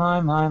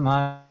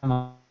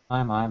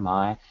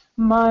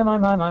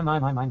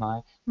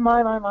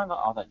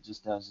 all that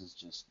just does is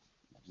just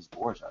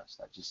bores us.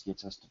 That just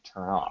gets us to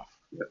turn off.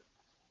 Yep.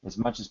 As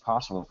much as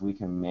possible, if we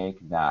can make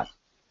that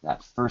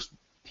first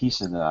piece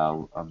of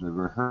the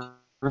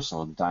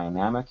rehearsal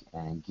dynamic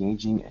and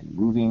engaging and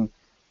moving,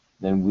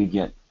 then we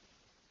get,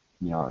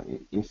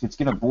 if it's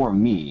going to bore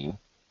me,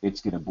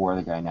 it's going to bore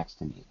the guy next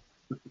to me.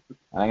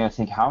 And I got to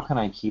think, how can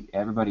I keep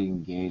everybody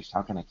engaged?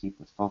 How can I keep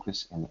the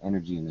focus and the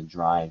energy and the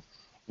drive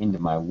into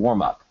my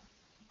warm-up?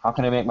 How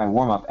can I make my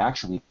warm-up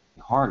actually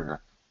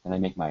harder than I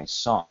make my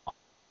song?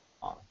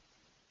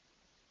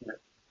 Yeah.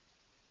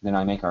 Then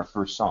I make our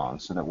first song,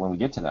 so that when we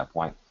get to that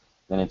point,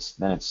 then it's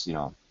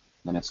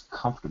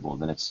comfortable,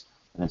 then it's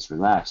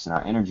relaxed, and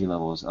our energy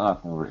level is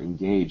up, and we're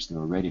engaged, and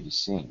we're ready to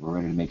sing. We're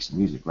ready to make some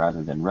music,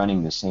 rather than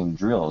running the same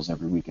drills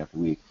every week after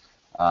week.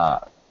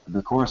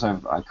 The chorus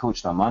I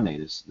coached on Monday,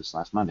 this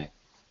last Monday,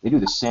 they do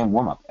the same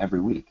warm-up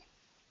every week.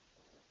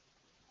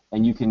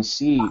 And you can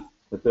see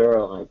that there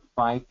are like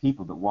 5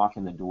 people that walk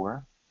in the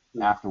door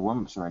after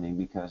warm-ups are ending,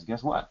 because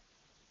guess what?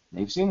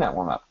 They've seen that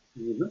warm-up.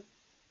 Mm-hmm.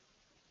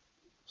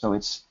 So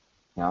it's,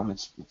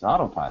 it's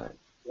autopilot.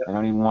 Yep. They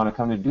don't even want to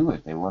come to do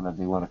it. They want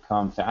to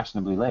come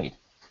fashionably late.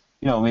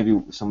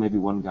 Maybe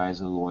one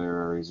guy's a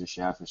lawyer or he's a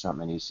chef or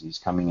something, and he's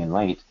coming in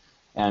late,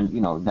 and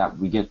that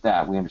we get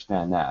that, we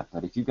understand that.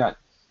 But if you've got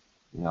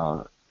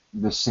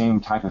the same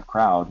type of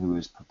crowd who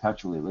is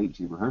perpetually late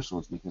to your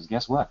rehearsals, because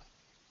guess what?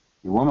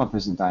 Your warm-up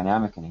isn't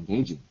dynamic and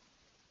engaging,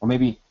 or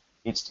maybe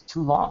it's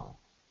too long.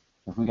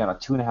 If we got a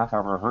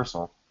 2.5-hour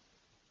rehearsal,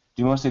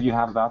 do most of you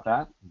have about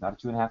that? About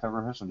a 2.5-hour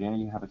rehearsal? Do any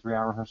of you have a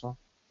 3-hour rehearsal?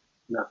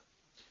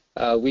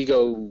 No. We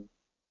go,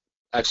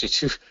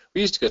 actually,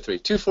 we used to go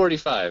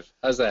 2:45.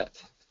 How's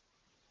that?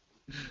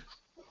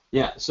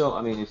 Yeah, so,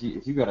 I mean, if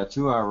you got a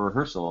 2-hour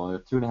rehearsal, or a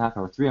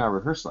 2.5-hour, 3-hour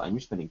rehearsal, and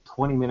you're spending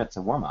 20 minutes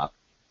of warm-up,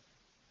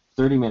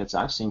 30 minutes,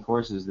 I've seen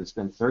courses that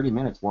spend 30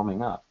 minutes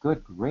warming up.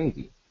 Good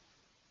gravy.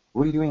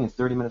 What are you doing in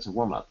 30 minutes of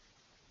warm-up?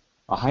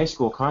 A high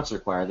school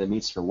concert choir that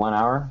meets for 1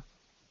 hour,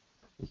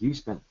 if you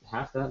spent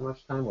half that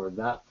much time or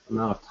that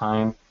amount of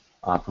time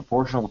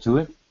proportional to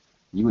it,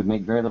 you would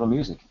make very little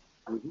music.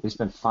 They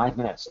spend 5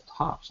 minutes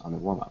tops on the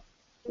warm-up.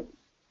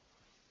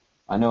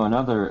 I know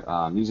another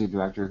music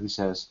director who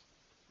says,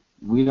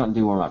 we don't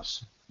do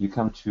warm-ups.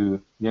 The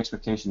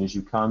expectation is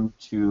you come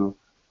to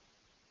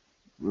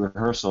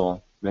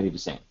rehearsal ready to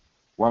sing.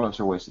 Warm-ups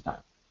are a waste of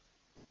time.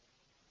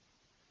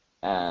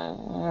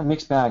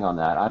 Mixed bag on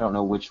that. I don't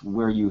know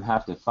where you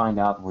have to find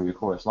out where your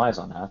chorus lies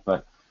on that,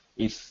 but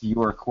if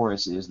your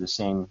chorus is the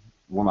same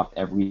warm-up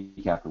every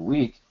week after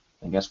week,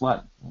 then guess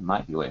what? It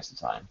might be a waste of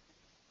time.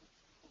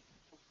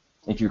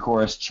 If your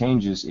chorus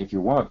changes, if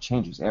your warm-up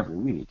changes every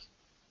week,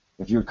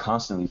 if you're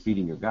constantly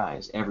feeding your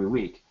guys every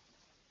week,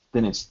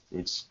 then it's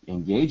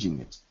engaging,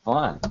 it's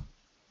fun.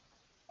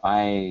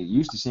 I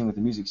used to sing with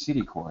the Music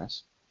City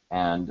chorus,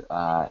 and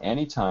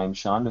anytime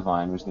Sean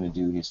Devine was going to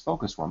do his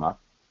focus warm-up,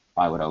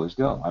 I would always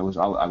go. I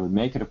would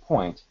make it a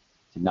point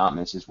to not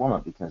miss his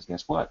warm-up, because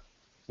guess what?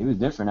 It was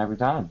different every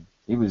time.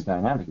 It was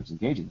dynamic, it was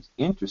engaging, it was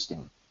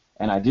interesting,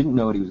 and I didn't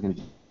know what he was going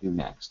to do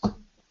next.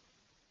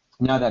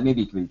 Now that may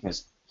be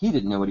because he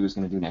didn't know what he was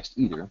going to do next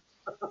either,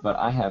 but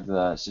I have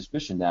the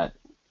suspicion that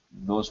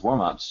those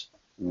warm-ups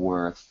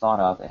were thought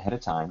of ahead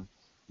of time.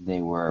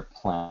 They were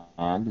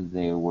planned,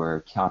 they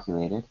were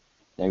calculated,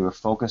 they were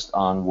focused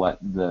on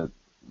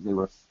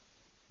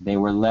they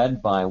were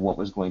led by what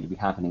was going to be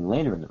happening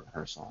later in the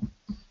rehearsal.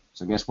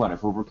 So guess what?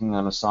 If we're working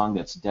on a song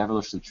that's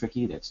devilishly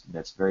tricky,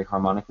 that's very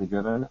harmonically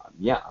driven,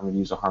 yeah, I'm going to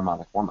use a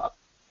harmonic warm-up.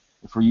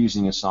 If we're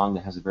using a song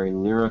that has a very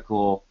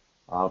lyrical,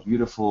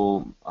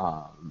 beautiful,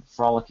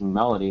 frolicking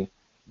melody,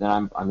 then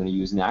I'm going to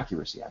use an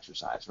accuracy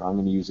exercise, or I'm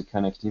going to use a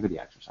connectivity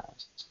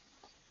exercise.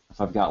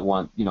 If I've got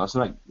one, so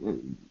like,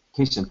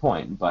 case in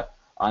point, but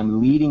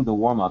I'm leading the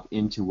warm-up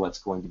into what's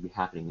going to be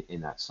happening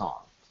in that song.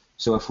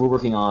 So if we're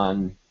working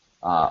on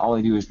All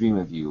I Do Is Dream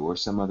of You, or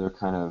some other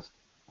kind of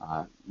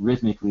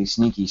rhythmically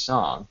sneaky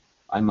song,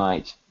 I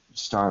might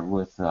start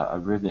with a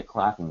rhythmic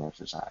clapping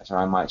exercise, or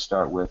I might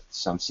start with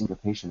some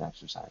syncopation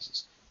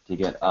exercises to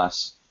get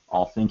us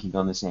all thinking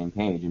on the same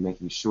page and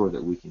making sure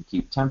that we can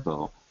keep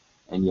tempo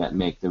and yet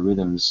make the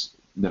rhythms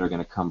that are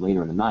going to come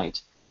later in the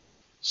night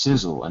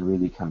sizzle and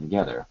really come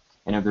together.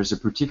 And if there's a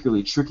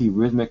particularly tricky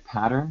rhythmic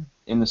pattern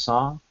in the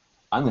song,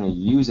 I'm going to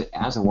use it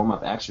as a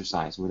warm-up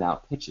exercise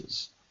without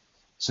pitches,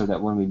 so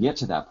that when we get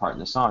to that part in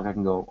the song, I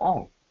can go,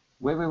 oh,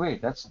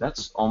 wait,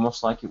 that's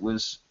almost like it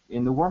was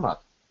in the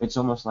warm-up. It's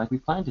almost like we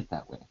planned it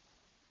that way.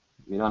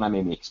 And I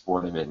may make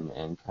sport of it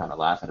and kind of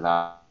laugh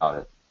about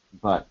it,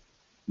 but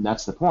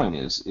that's the point,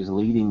 is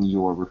leading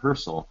your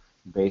rehearsal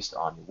based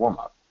on your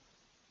warm-up.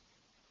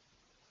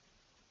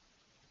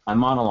 I'm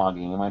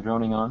monologuing. Am I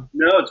droning on?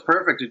 No, it's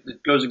perfect.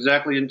 It goes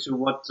exactly into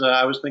what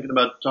I was thinking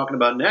about talking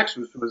about next,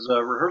 which was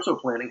rehearsal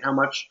planning. How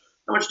much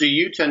do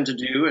you tend to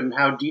do, and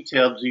how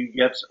detailed do you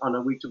get on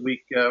a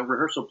week-to-week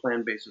rehearsal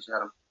plan basis,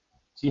 Adam?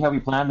 See how we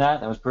planned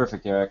that? That was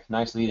perfect, Eric.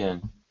 Nice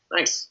lead-in.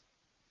 Thanks.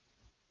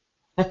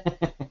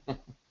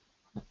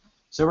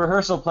 So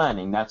rehearsal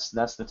planning, that's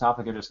the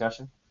topic of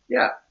discussion?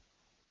 Yeah.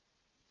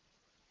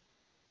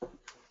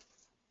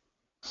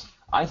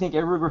 I think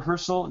every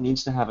rehearsal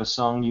needs to have a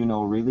song you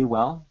know really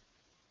well,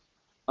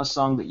 a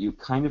song that you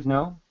kind of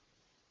know,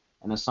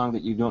 and a song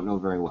that you don't know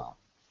very well.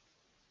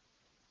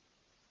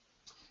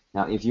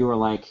 Now, if you are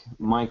like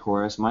my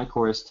chorus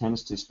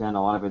tends to spend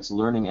a lot of its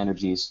learning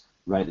energies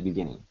right at the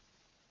beginning.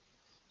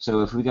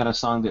 So if we got a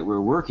song that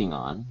we're working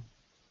on,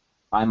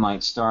 I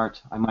might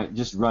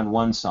just run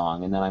one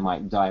song, and then I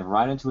might dive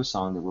right into a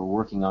song that we're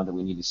working on that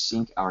we need to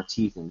sink our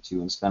teeth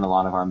into and spend a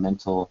lot of our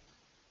mental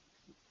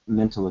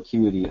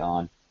acuity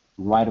on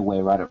right away,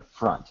 right up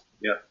front.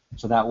 Yeah.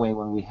 So that way,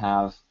 when we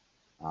have,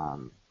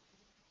 when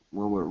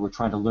we're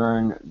trying to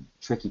learn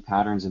tricky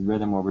patterns and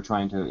rhythm, or we're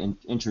trying to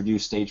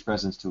introduce stage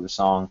presence to a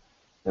song,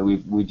 that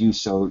we do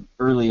so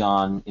early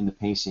on in the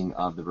pacing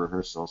of the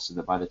rehearsal, so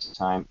that by the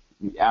time,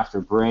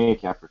 after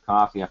break, after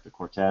coffee, after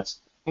quartets,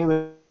 hey,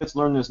 let's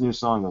learn this new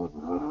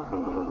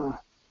song.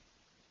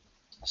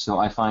 So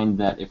I find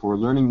that if we're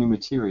learning new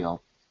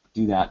material,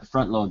 do that,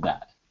 front load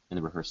that in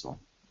the rehearsal.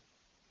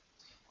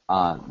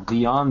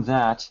 Beyond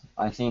that,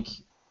 I think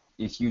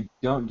if you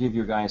don't give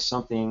your guys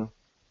something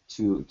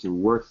to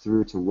work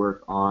through, to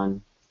work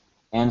on,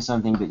 and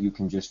something that you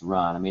can just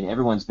run. I mean,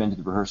 everyone's been to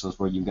the rehearsals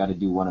where you've got to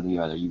do one or the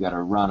other. You've got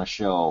to run a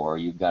show, or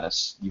you've got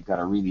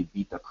to really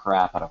beat the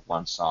crap out of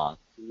one song.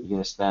 You're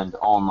going to spend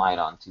all night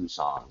on 2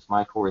 songs.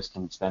 My chorus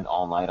can spend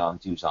all night on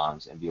 2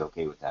 songs and be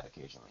okay with that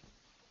occasionally.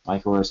 My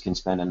chorus can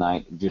spend a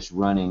night just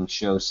running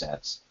show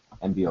sets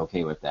and be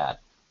okay with that.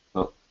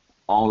 But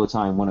all the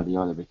time, one or the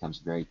other becomes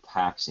very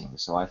taxing.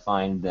 So I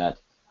find that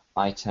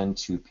I tend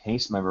to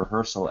pace my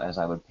rehearsal as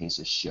I would pace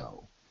a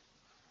show.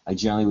 I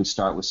generally would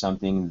start with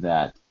something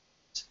that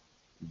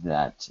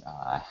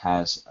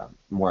has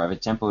more of a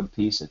tempoed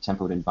piece, a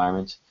tempoed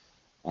environment,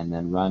 and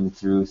then run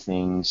through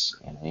things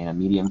in a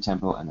medium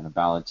tempo and then a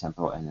ballad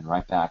tempo and then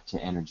right back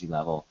to energy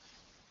level,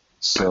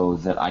 so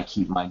that I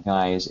keep my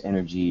guys'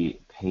 energy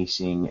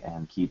pacing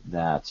and keep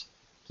that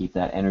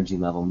energy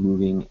level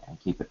moving and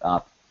keep it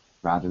up,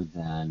 rather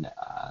than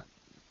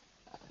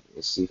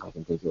let's see if I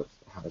can think of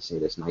how to say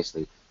this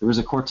nicely. There was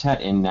a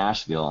quartet in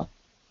Nashville,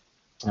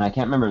 and I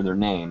can't remember their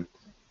name,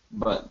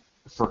 but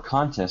for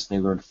contest they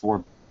learned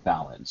 4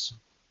 ballads,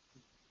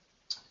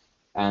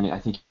 and I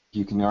think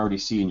you can already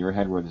see in your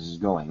head where this is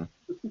going,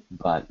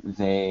 but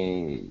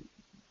they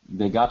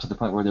got to the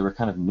point where they were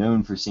kind of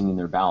known for singing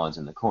their ballads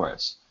in the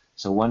chorus.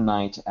 So one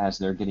night, as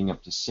they're getting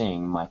up to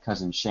sing, my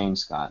cousin Shane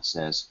Scott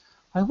says,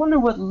 "I wonder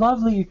what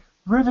lovely,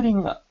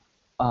 riveting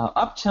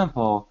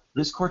up-tempo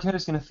this quartet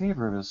is going to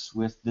favor us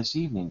with this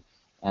evening."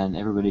 And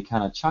everybody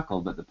kind of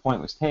chuckled, but the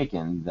point was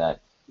taken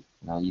that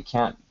you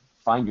can't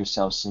find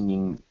yourself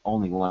singing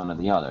only one or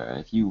the other.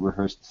 If you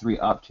rehearsed 3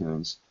 up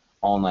tunes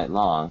all night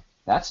long,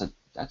 that's a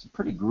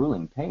pretty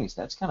grueling pace.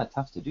 That's kind of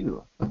tough to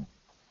do.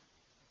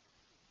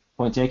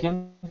 Point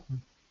taken?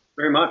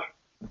 Very much.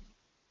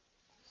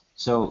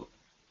 So,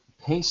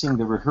 pacing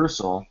the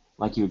rehearsal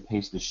like you would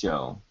pace the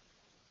show.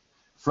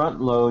 Front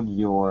load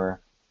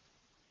your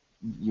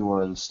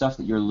stuff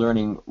that you're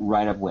learning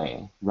right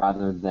away,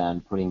 rather than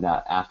putting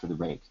that after the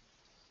break.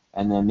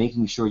 And then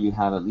making sure you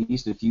have at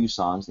least a few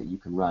songs that you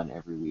can run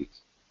every week,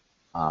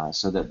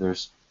 so that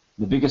there's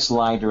the biggest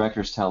lie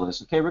directors tell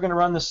us, okay, we're going to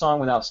run this song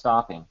without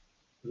stopping,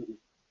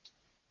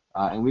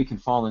 and we can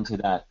fall into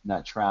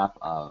that trap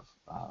of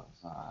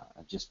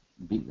just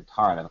beating the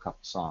tar out of a couple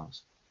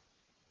songs.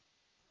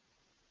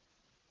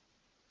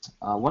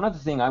 One other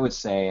thing I would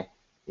say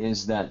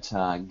is that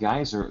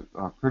guys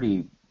are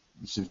pretty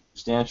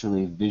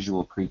substantially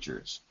visual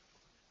creatures,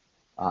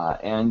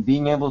 and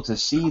being able to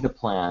see the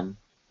plan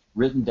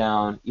written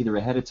down either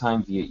ahead of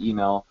time via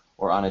email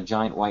or on a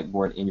giant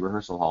whiteboard in your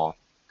rehearsal hall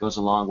goes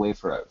a long way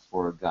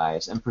for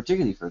guys, and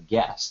particularly for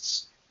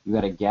guests. You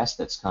got a guest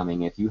that's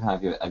coming. If you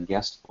have a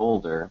guest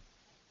folder,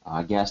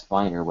 a guest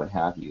binder, what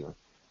have you,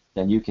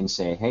 then you can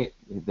say, hey,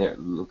 there,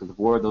 look at the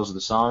board, those are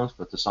the songs,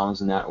 put the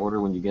songs in that order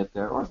when you get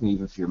there, or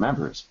even for your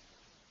members.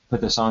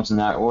 Put the songs in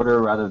that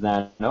order rather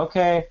than,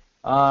 okay,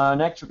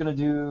 next we're going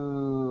to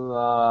do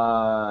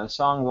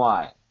song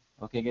Y.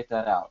 Okay, get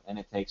that out. And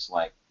it takes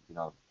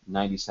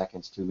 90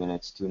 seconds, 2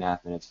 minutes,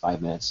 2.5 minutes,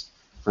 5 minutes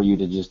for you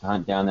to just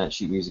hunt down that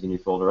sheet music in your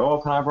folder. Oh,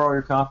 can I borrow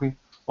your copy?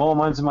 Oh,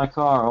 mine's in my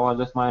car. Oh, I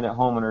left mine at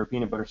home under a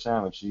peanut butter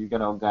sandwich. You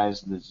got all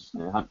guys that just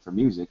hunt for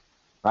music,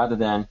 rather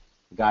than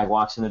the guy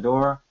walks in the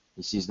door,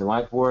 he sees the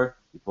whiteboard,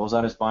 he pulls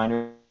out his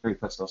binder, he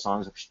puts those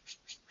songs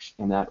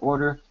in that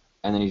order,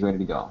 and then he's ready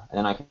to go. And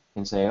then I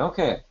can say,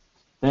 okay,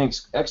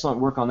 thanks, excellent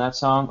work on that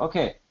song.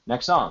 Okay,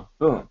 next song,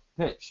 boom,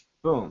 pitch,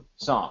 boom,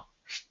 song.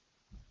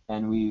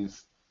 And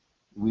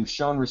we've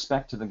shown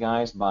respect to the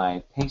guys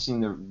by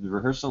pacing the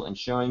rehearsal and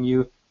showing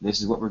you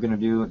this is what we're going to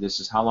do, this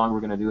is how long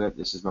we're going to do it,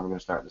 this is when we're going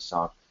to start the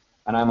song.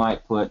 And I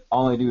might put,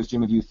 all I do is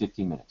dream of you,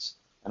 15 minutes.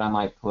 And I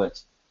might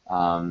put,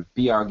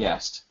 be our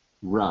guest,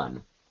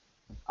 run,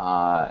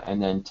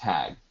 and then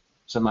tag.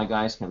 So my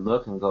guys can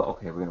look and go,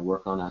 okay, we're going to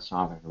work on that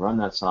song, we're going to run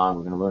that song,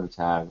 we're going to learn to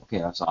tag. Okay,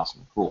 that's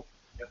awesome, cool.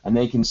 And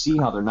they can see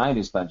how their night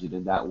is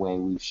budgeted. That way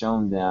we've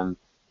shown them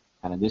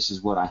kind of this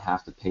is what I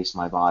have to pace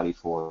my body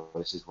for,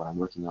 this is what I'm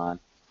working on.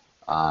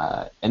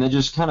 And it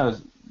just kind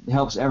of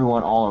helps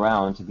everyone all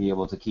around to be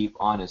able to keep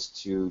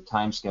honest to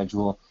time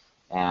schedule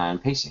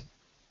and pacing.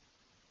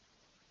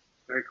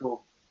 Very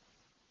cool.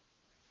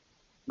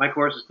 My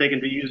course has taken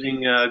to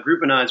using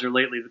Groupanizer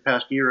lately the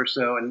past year or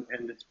so, and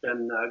it's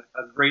been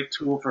a great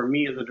tool for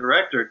me as a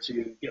director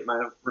to get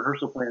my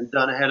rehearsal plan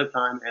done ahead of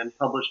time and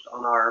published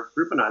on our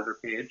Groupanizer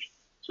page,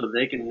 so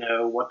they can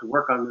know what to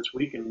work on this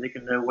week and they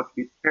can know what to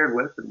be prepared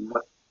with and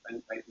what,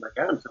 and like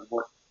Adam said,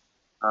 what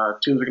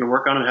tunes are going to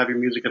work on and have your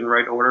music in the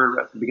right order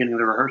at the beginning of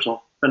the rehearsal.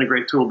 It's been a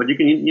great tool, but you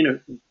can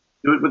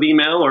do it with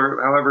email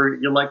or however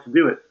you like to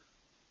do it.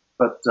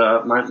 But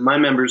my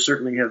members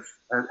certainly have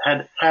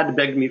had to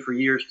beg me for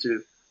years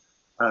to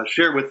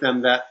share with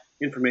them that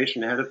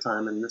information ahead of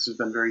time, and this has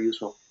been very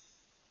useful.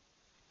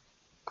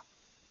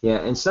 Yeah,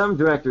 and some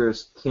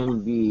directors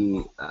can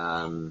be,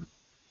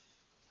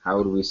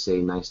 how do we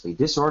say nicely,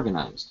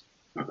 disorganized,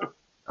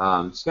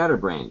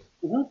 scatterbrained.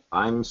 Mm-hmm.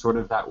 I'm sort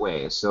of that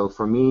way. So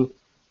for me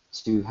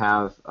to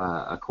have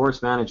a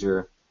course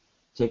manager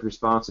take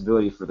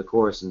responsibility for the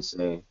chorus and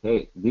say,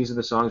 hey, these are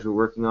the songs we're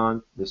working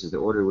on, this is the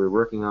order we're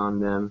working on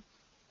them,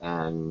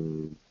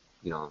 and,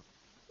 you know,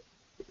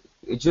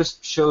 it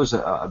just shows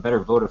a better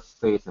vote of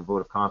faith and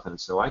vote of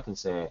confidence. So I can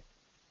say,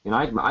 you know,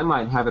 I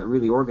might have it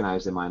really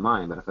organized in my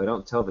mind, but if I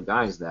don't tell the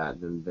guys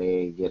that, then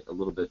they get a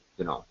little bit,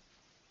 you know,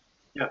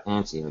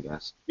 antsy, I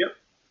guess. Yep.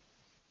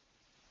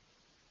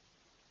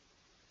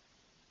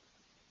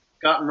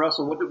 Scott and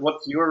Russell,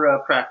 what's your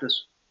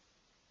practice?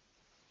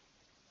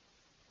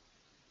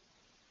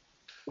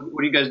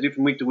 What do you guys do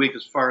from week to week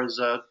as far as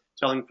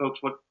telling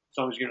folks what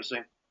songs you're going to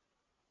sing?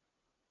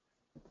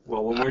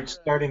 Well, when we're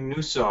starting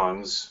new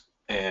songs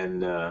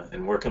and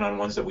working on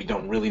ones that we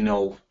don't really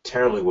know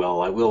terribly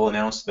well, I will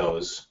announce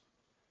those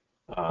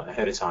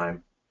ahead of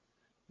time,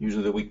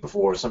 usually the week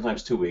before,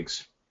 sometimes 2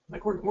 weeks.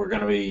 Like we're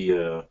going to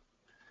be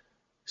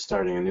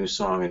starting a new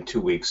song in 2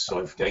 weeks,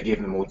 so I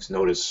gave them a week's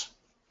notice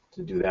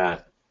to do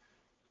that.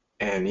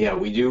 And yeah,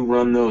 we do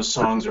run those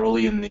songs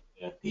early in the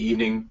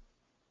evening,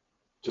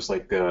 just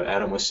like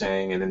Adam was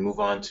saying, and then move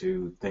on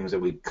to things that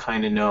we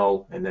kind of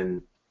know, and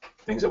then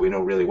things that we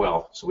know really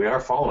well. So we are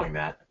following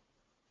that.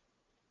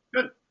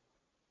 Good.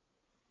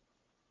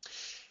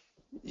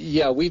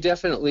 Yeah, we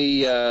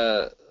definitely,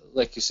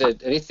 like you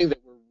said, anything that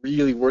we're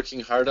really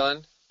working hard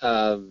on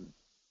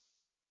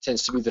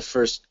tends to be the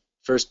first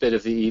bit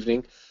of the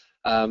evening.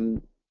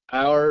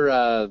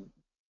 Our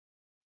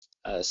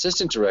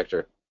assistant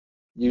director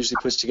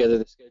usually puts together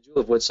the schedule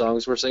of what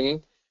songs we're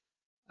singing.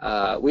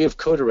 We have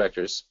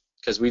co-directors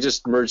because we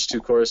just merged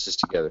 2 choruses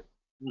together.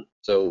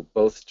 So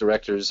both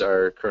directors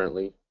are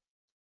currently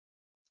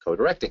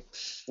co-directing.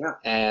 Yeah.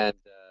 And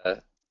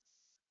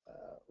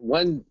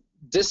one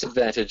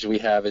disadvantage we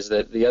have is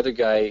that the other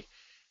guy,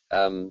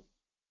 well,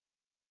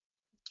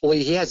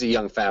 he has a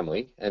young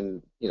family,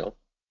 and, you know,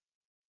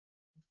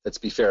 let's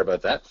be fair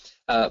about that.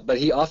 But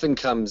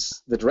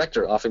the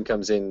director often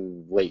comes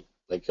in late.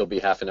 Like, he'll be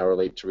half an hour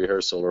late to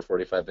rehearsal or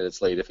 45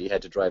 minutes late if he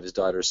had to drive his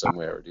daughter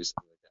somewhere or do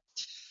something like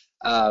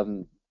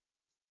that.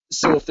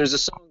 So if there's a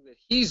song that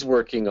he's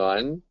working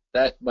on,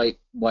 that might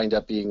wind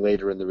up being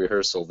later in the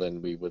rehearsal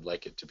than we would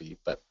like it to be.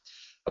 But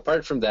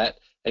apart from that,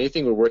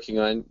 anything we're working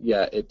on,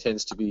 yeah, it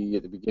tends to be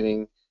at the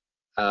beginning.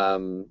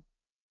 Our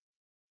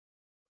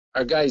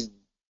guys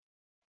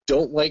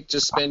don't like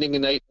just spending a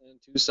night on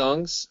 2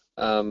 songs,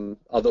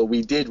 although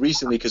we did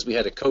recently because we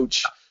had a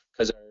coach,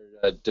 because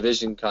our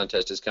division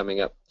contest is coming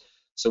up.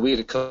 So we had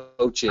a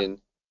coach in,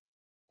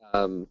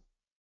 and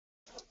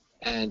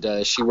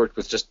she worked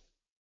with just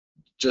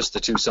the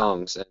 2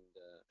 songs, and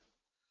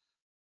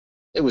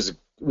it was a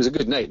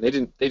good night. They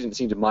didn't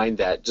seem to mind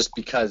that, just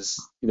because,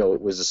 you know,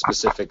 it was a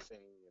specific thing.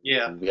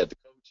 Yeah. And we had the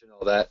coach and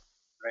all that.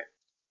 Right.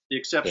 The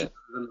exception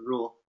rather than the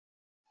rule.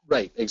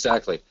 Right.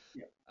 Exactly.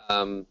 Yeah.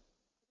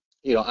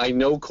 You know, I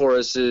know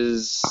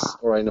choruses,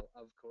 or I know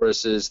of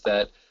choruses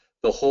that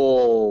the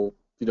whole,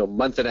 you know,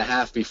 month and a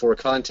half before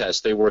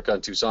contest, they work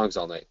on 2 songs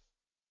all night.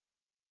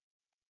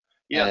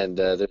 Yeah. And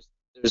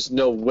there's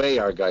no way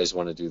our guys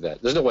want to do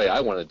that. There's no way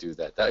I want to do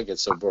that. That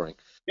gets so boring.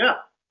 Yeah.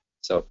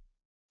 So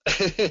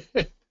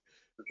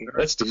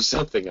let's do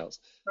something else.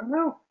 I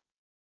know.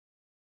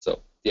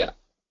 So yeah.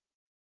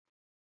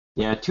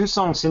 Yeah,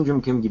 2-song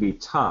syndrome can be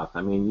tough.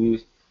 I mean,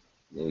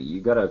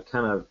 you got to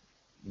kind of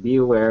be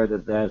aware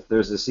that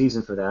there's a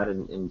season for that,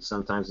 and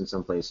sometimes in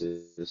some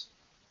places.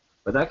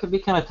 But that could be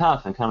kind of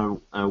tough and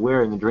kind of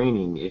wearing and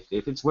draining.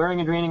 If it's wearing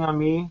and draining on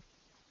me,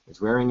 it's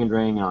wearing and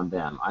draining on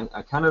them.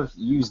 I kind of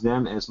use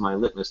them as my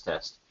litmus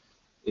test.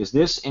 Is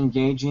this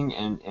engaging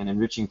and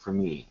enriching for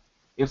me?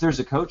 If there's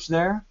a coach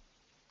there,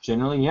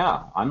 generally,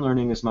 yeah, I'm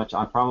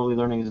probably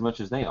learning as much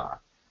as they are.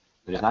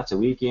 But if that's a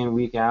week in,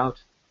 week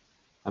out,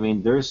 I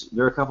mean, there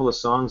are a couple of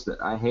songs that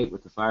I hate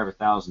with the Fire of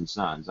 1,000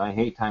 Suns. I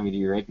hate Time You Do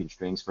Your Apron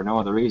Strings for no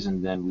other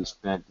reason than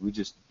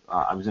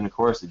I was in a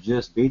chorus that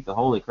just beat the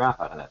holy crap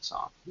out of that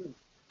song.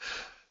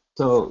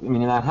 So, I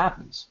mean, that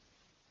happens.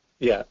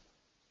 Yeah.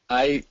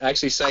 I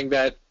actually sang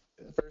that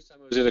the first time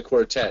I was in a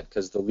quartet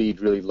because the lead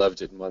really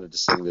loved it and wanted to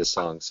sing this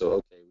song. So,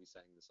 okay, we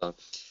sang the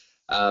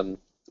song.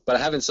 But I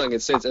haven't sung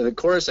it since. And the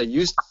chorus I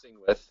used to sing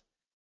with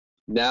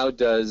now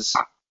does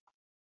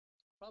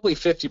probably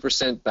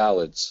 50%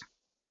 ballads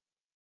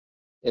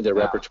in their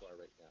repertoire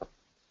right now.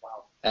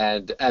 Wow.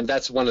 And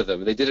that's one of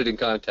them. They did it in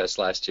contest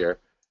last year.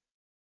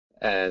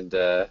 And,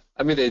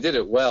 I mean, they did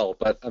it well,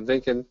 but I'm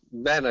thinking,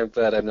 man, I'm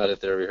glad I'm not at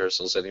their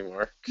rehearsals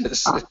anymore.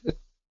 Cause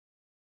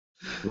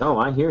No,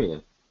 I hear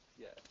you.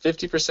 yeah,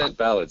 50%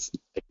 ballads.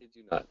 I kid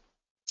you not.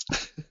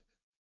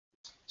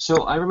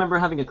 So I remember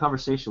having a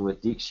conversation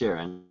with Deke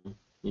Sharon.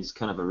 He's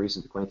kind of a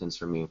recent acquaintance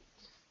for me.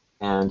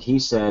 And he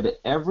said,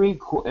 every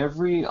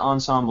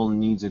ensemble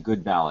needs a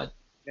good ballad.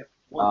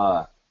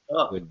 Yeah.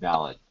 Good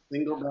ballad.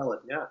 Single ballad,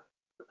 yeah.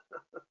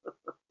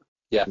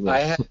 Yeah,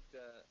 I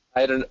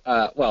had an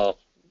well,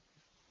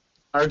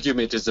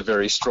 argument is a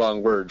very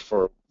strong word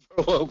for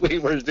what we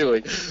were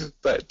doing,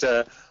 but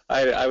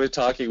I was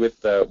talking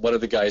with one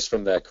of the guys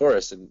from that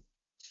chorus, and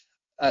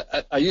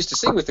I used to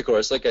sing with the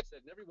chorus, like I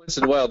said, and every once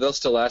in a while they'll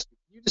still ask me,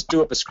 can you just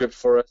do up a script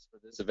for us for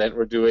this event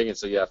we're doing? And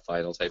so, yeah,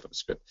 fine, I'll type up a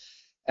script.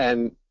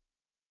 And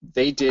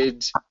they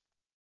sang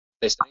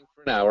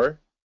for an hour,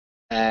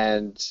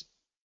 and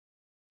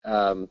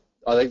I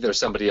think there was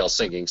somebody else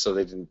singing, so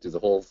they didn't do the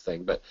whole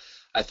thing. But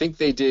I think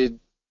they did, it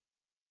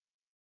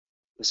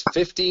was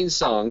 15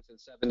 songs, and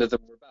 7 of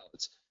them were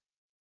ballads.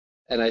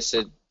 And I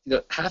said,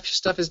 half your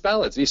stuff is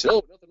ballads. And he said,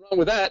 oh, nothing wrong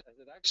with that. I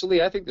said,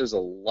 actually, I think there's a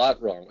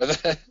lot wrong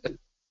with that.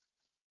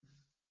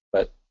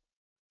 But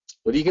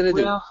what are you going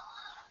to do?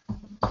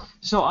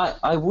 So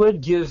I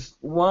would give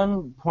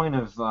one point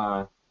of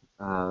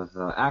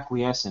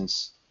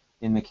acquiescence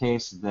in the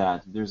case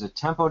that there's a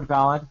tempoed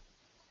ballad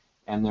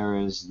and there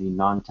is the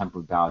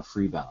non-tempoed ballad,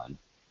 free ballad.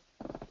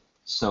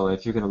 So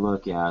if you're going to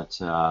look at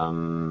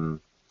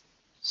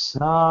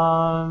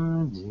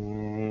someday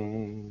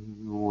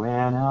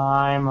when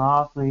I'm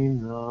awfully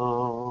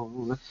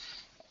low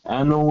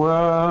and the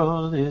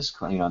world is,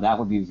 that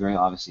would be very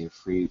obviously a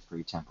free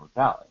tempoed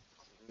ballad.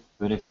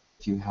 But if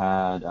you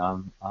had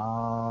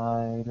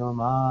I don't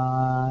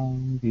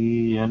mind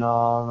being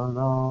all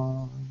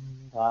alone,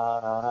 da,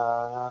 da,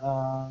 da,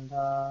 da,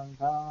 da,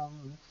 da,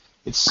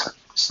 it's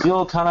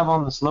still kind of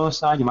on the slow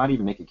side. You might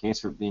even make a case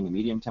for it being a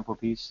medium tempo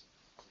piece.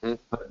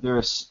 But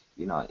there's,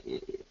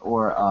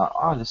 or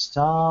are the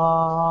stars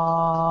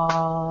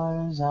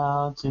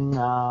out tonight?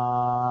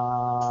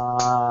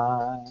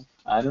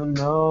 I don't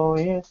know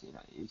if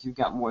you've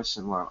got more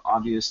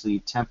obviously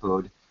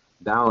tempoed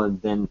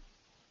ballad, then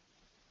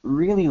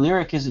really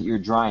lyric isn't your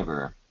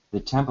driver. The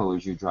tempo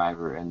is your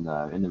driver, and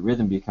the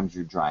rhythm becomes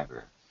your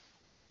driver.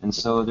 And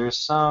so there's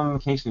some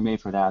case we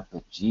made for that,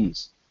 but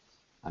geez,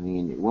 I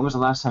mean, when was the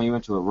last time you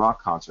went to a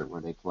rock concert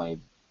where they played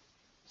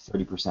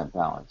 30%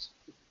 ballads?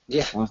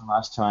 Yeah. When was the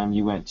last time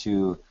you went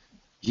to,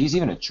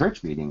 even a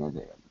church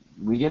meeting?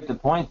 We get the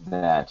point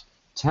that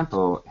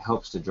tempo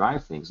helps to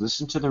drive things.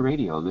 Listen to the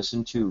radio.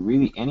 Listen to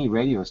really any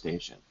radio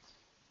station.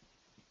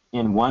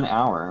 In 1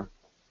 hour,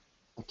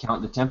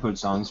 count the tempoed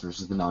songs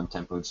versus the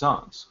non-tempoed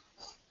songs.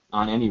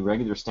 On any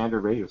regular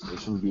standard radio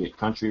station, be it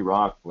country,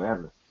 rock,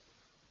 whatever,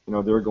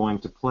 they're going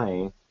to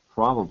play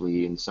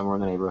probably in somewhere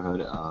in the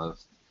neighborhood of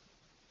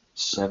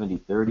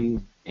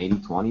 70-30,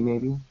 80-20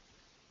 maybe,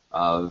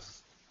 of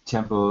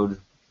tempoed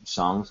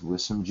songs with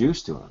some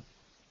juice to them.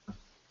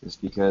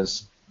 Just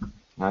because,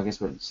 I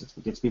guess what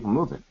gets people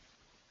moving.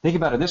 Think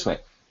about it this way.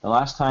 The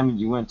last time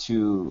you went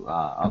to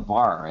a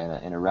bar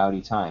in a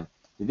rowdy time,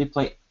 did they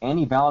play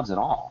any ballads at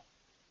all?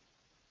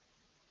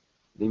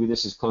 Maybe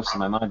this is close to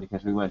my mind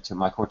because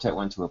my quartet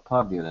went to a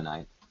pub the other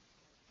night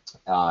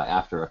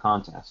after a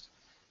contest.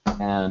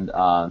 And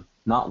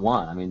not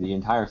one. I mean, the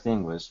entire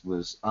thing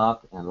was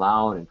up and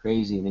loud and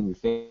crazy and in your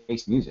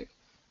face music,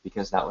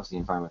 because that was the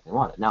environment they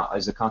wanted. Now,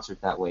 is the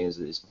concert that way? Is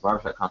the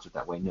barbershop concert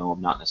that way? No,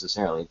 not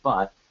necessarily.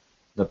 But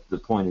the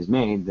point is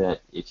made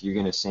that if you're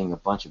going to sing a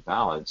bunch of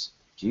ballads,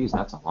 geez,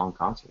 that's a long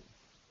concert.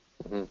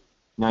 Mm-hmm.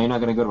 Now, you're not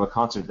going to go to a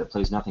concert that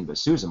plays nothing but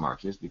Sousa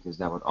marches, because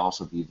that would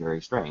also be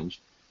very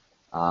strange.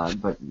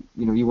 But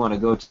you want to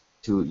go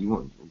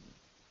to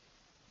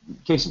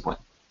case in point.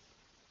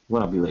 You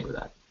want to belabor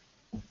that.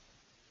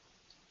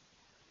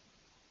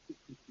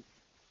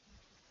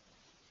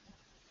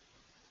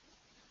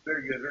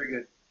 Very good, very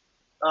good.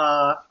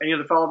 Any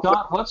other follow-up?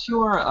 Scott,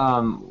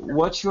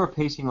 what's your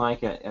pacing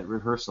like at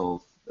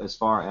rehearsal as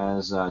far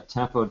as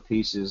tempoed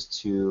pieces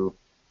to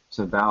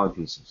ballad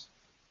pieces?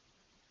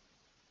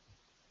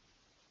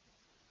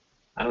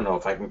 I don't know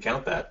if I can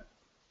count that.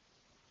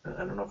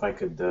 I don't know if I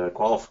could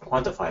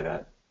quantify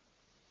that.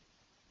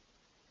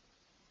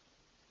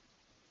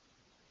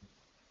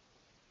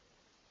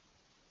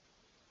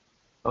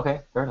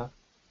 Okay, fair enough.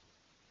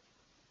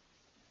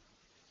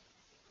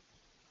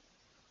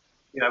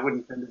 Yeah, I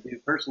wouldn't tend to do,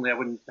 personally, I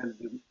wouldn't tend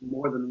to do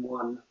more than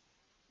one,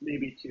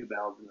 maybe 2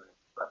 ballads a night.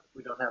 But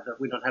we don't have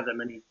that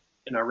many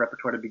in our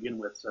repertoire to begin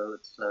with, so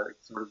it's sort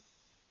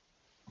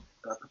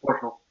of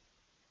proportional.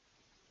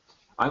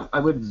 I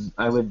would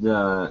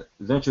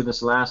venture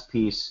this last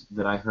piece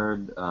that I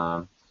heard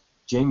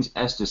James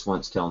Estes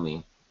once tell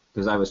me,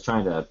 because I was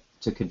trying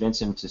to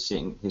convince him to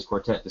sing his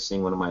quartet to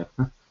sing one of my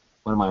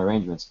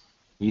arrangements.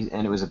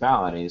 And it was a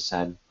ballad. And he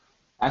said,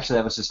 actually,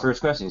 that was his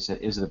first question. He said,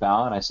 "Is it a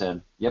ballad?" I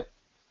said, "Yep."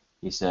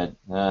 He said,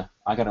 "I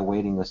got a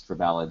waiting list for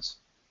ballads.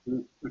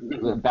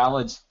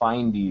 Ballads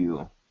find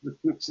you."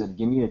 He said,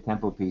 "Give me a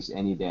tempo piece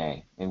any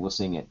day, and we'll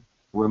sing it.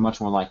 We're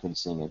much more likely to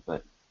sing it,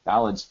 but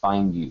ballads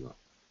find you."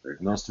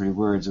 And those 3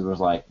 words, it was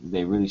like,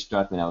 they really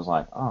struck me, and I was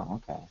like,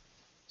 oh, okay.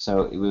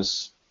 So it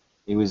was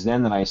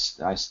then that I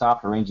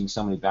stopped arranging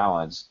so many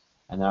ballads,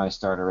 and then I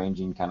started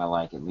arranging kind of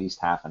like at least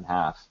half and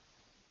half,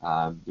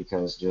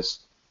 because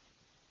just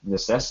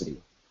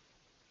necessity.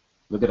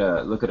 Look at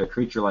a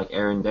creature like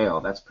Aaron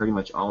Dale. That's pretty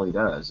much all he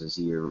does, is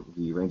he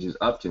arranges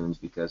uptunes,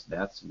 because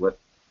that's what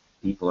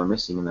people are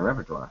missing in their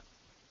repertoire.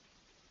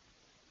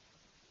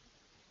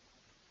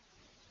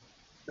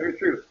 Very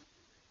true.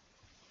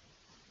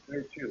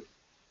 Very true.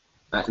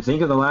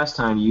 Think of the last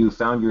time you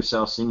found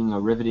yourself singing a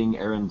riveting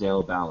Aaron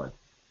Dale ballad.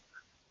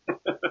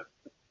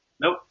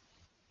 Nope.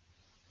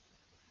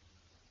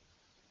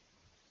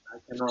 I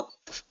cannot.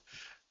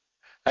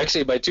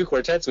 Actually, by 2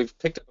 quartets, we've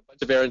picked up a bunch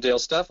of Arundel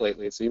stuff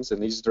lately, it seems,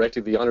 and he's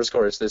directing the honors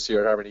chorus this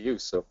year at Harmony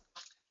Youth. So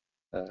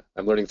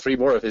I'm learning 3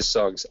 more of his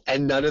songs,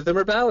 and none of them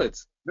are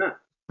ballads. Yeah.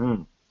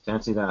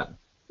 Fancy that.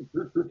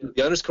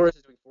 The honors chorus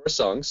is doing 4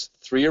 songs,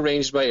 3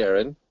 arranged by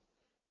Aaron,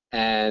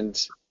 and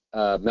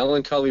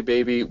Melancholy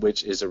Baby,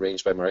 which is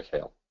arranged by Mark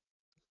Hale.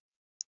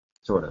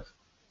 Sort of.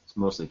 It's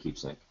mostly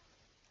keepsake.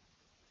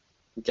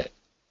 Okay.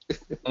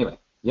 Anyway,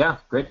 yeah,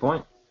 great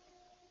point.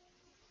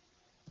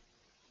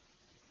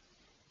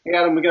 Hey,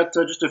 Adam, we got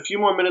just a few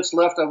more minutes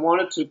left. I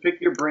wanted to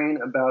pick your brain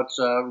about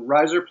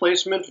riser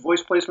placement,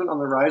 voice placement on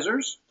the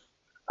risers.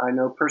 I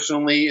know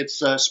personally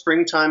it's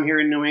springtime here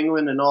in New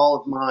England, and all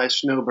of my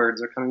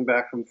snowbirds are coming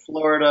back from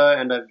Florida,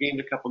 and I've gained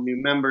a couple new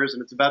members,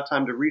 and it's about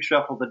time to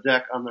reshuffle the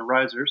deck on the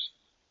risers.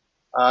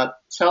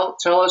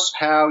 Tell us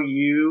how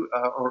you,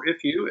 or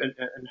if you,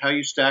 and how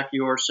you stack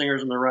your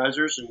singers on the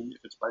risers, and if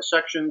it's by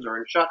sections or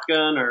in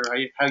shotgun, or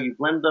how you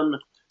blend them.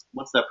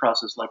 What's that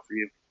process like for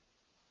you?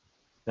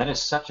 That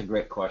is such a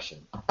great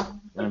question, and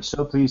I'm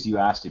so pleased you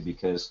asked it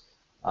because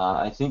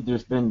I think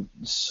there's been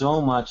so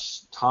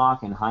much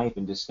talk and hype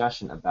and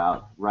discussion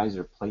about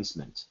riser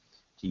placement,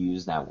 to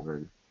use that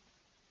word.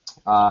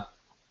 I'm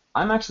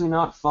actually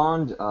not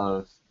fond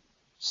of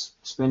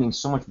spending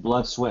so much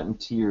blood, sweat,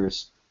 and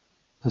tears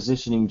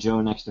positioning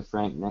Joe next to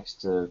Frank,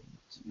 next to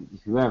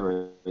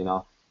whoever, you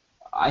know.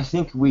 I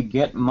think we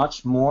get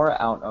much more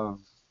out of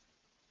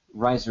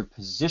riser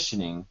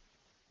positioning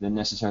than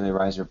necessarily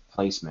riser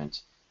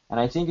placement. And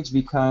I think it's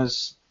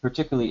because,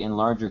 particularly in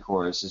larger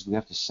choruses, we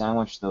have to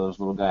sandwich those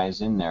little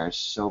guys in there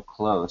so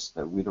close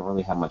that we don't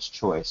really have much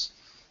choice.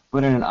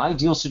 But in an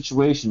ideal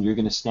situation, you're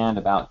going to stand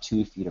about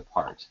 2 feet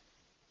apart.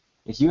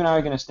 If you and I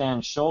are going to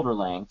stand shoulder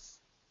length,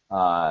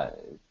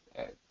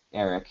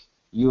 Eric,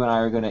 you and I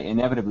are going to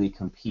inevitably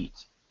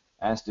compete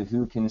as to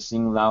who can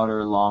sing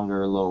louder,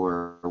 longer,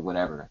 lower, or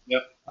whatever.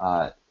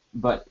 Yep.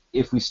 But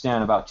if we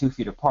stand about 2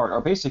 feet apart,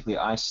 or basically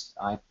I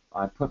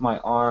put my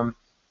arm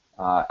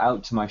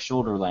out to my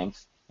shoulder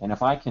length, and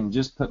if I can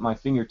just put my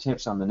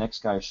fingertips on the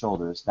next guy's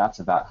shoulders, that's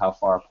about how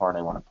far apart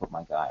I want to put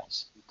my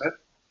guys. Okay.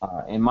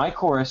 In my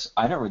chorus,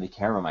 I don't really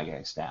care where my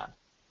guys stand.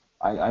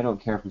 I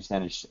don't care if we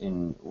stand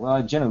well,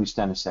 I generally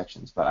stand in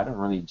sections, but I don't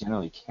really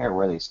generally care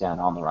where they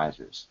stand on the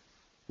risers.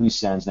 Who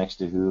stands next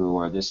to who,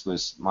 or this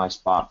was my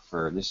spot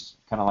this is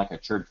kind of like a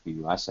church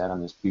pew. I sat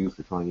on this pew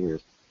for 20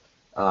 years.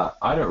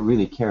 I don't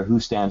really care who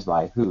stands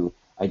by who.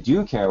 I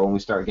do care when we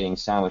start getting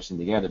sandwiched in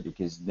together,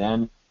 because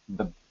then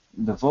the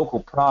vocal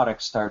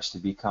product starts to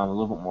become a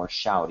little bit more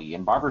shouty,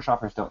 and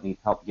barbershoppers don't need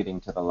help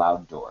getting to the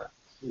loud door.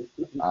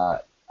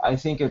 I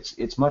think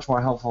it's much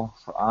more helpful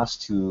for us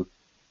to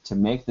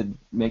make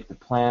the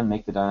plan,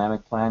 make the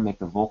dynamic plan, make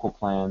the vocal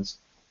plans,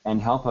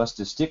 and help us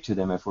to stick to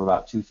them if we're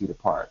about 2 feet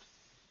apart.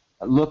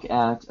 Look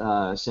at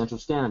Central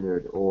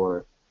Standard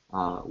or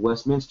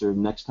Westminster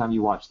next time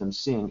you watch them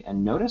sing,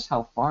 and notice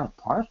how far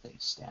apart they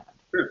stand.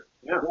 Sure.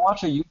 Yeah.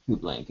 Watch a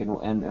YouTube link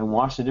and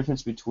watch the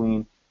difference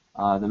between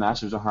the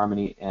Masters of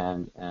Harmony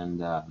and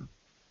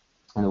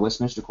the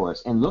Westminster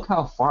Chorus, and look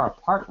how far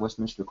apart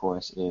Westminster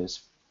Chorus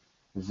is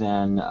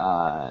than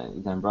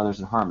Brothers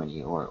in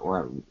Harmony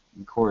or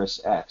Chorus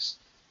X.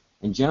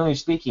 And generally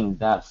speaking,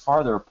 that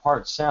farther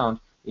apart sound,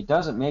 it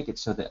doesn't make it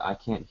so that I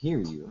can't hear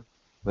you,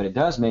 but it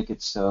does make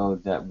it so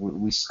that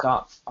we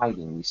stop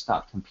fighting, we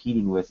stop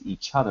competing with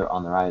each other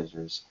on the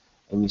risers,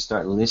 and we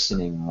start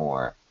listening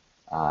more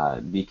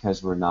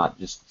because we're not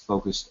just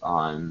focused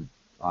on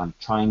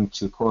trying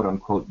to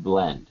quote-unquote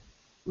blend.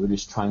 We're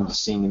just trying to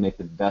sing and make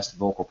the best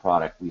vocal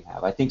product we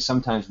have. I think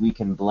sometimes we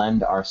can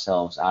blend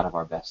ourselves out of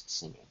our best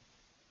singing.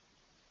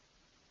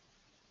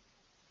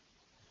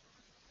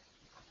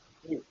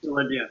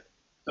 Good idea.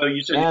 So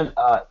you said...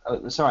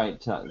 And, sorry,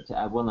 to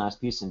add one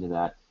last piece into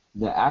that,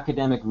 the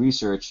academic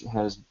research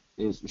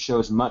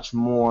shows much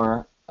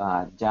more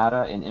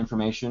data and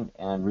information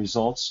and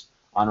results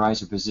on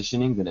riser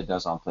positioning than it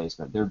does on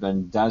placement. There have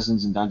been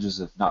dozens and dozens,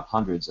 if not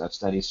hundreds, of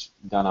studies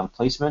done on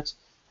placement,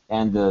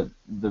 and the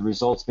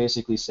results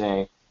basically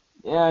say,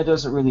 yeah, it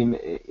doesn't really,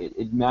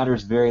 it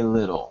matters very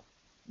little.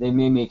 They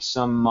may make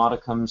some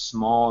modicum,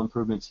 small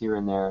improvements here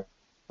and there,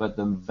 but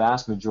the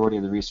vast majority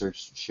of the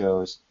research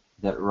shows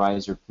that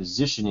riser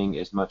positioning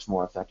is much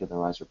more effective than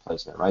riser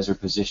placement. Riser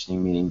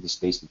positioning meaning the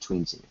space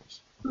between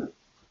singers. That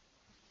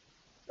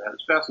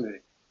is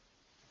fascinating.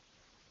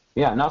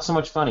 Yeah, not so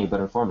much funny, but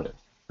informative.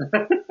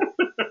 Very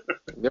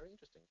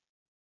interesting.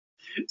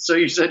 So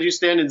you said you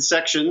stand in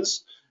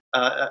sections.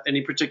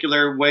 Any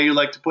particular way you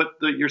like to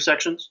put your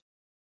sections?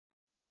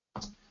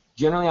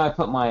 Generally, I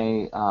put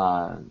my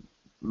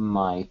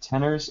my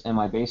tenors and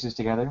my basses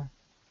together,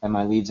 and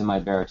my leads and my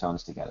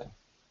baritones together.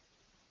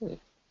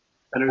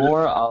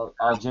 Or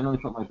I'll generally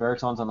put my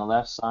baritones on the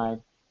left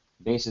side,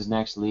 basses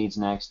next, leads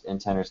next, and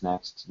tenors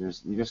next.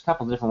 There's a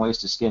couple of different ways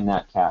to skin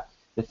that cat.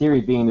 The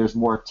theory being there's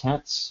more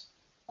tenths,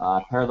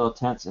 parallel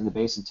tenths in the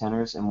bass and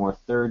tenors, and more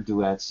third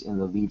duets in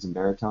the leads and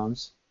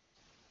baritones.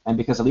 And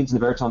because the leads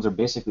and the baritones are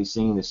basically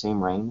singing the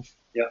same range,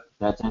 yep,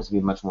 that tends to be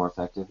much more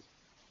effective.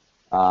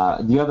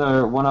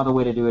 One other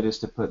way to do it is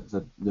to put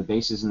the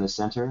basses in the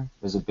center.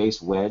 There's a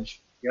bass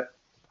wedge. Yep.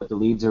 the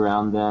leads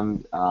around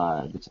them,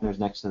 the tenors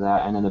next to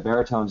that, and then the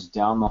baritones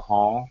down the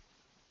hall,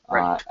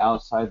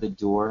 outside the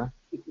door,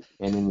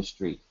 and in the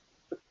street.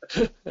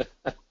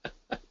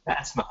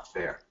 That's not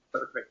fair.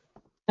 Perfect.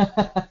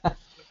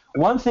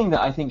 One thing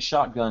that I think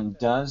shotgun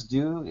does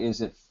do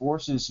is it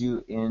forces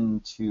you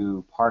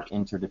into part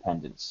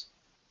interdependence.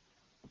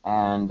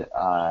 And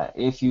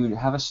if you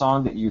have a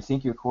song that you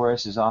think your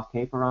chorus is off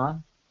paper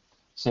on,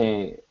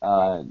 say,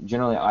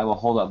 generally I will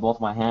hold up both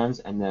my hands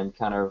and then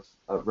kind of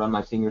run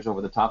my fingers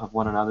over the top of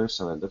one another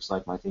so it looks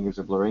like my fingers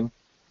are blurring.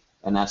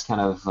 And that's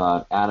kind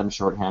of Adam's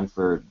shorthand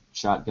for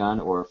shotgun,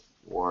 or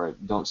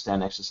don't stand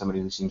next to somebody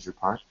who sings your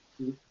part.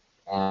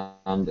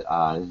 And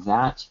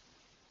that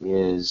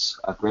is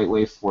a great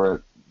way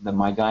for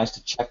my guys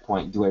to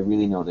checkpoint, do I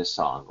really know this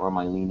song, or am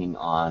I leaning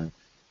on,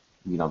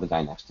 the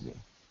guy next to me?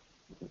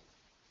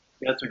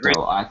 That's a great.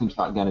 So I think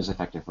shotgun is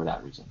effective for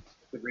that reason.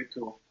 It's a great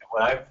tool.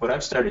 What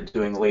I've started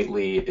doing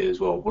lately is,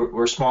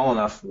 we're small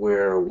enough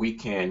where we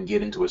can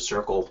get into a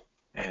circle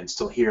and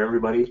still hear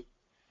everybody.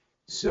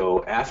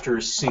 So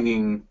after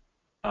singing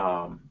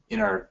in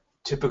our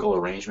typical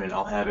arrangement,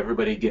 I'll have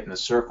everybody get in a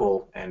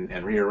circle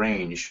and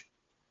rearrange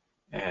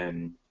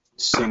and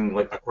sing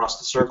like across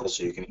the circle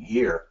so you can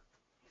hear.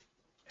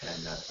 And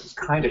it's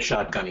kind of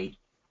shotgunny,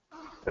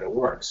 but it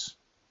works.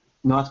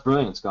 No, that's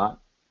brilliant, Scott.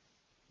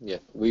 Yeah,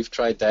 we've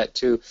tried that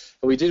too.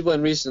 And we did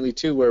one recently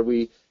too where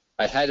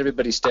I had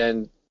everybody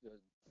stand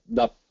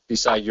up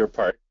beside your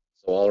part,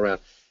 so all around,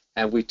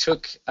 and we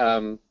took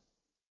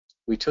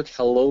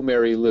Hello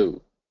Mary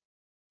Lou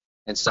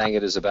and sang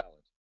it as a ballad.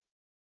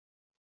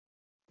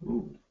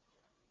 Ooh.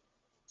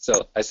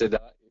 So I said,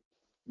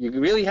 you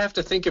really have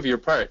to think of your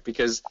part,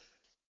 because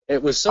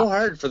it was so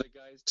hard for the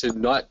guys to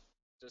not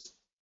just,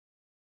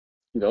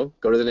 go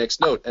to the next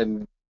note.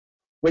 And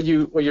when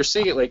you're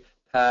singing it like,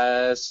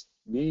 pass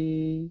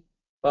me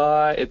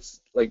by,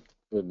 it's like,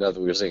 well, not that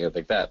we were singing it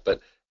like that,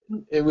 but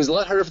it was a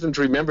lot harder for them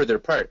to remember their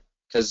part,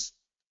 because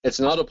it's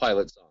an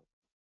autopilot song.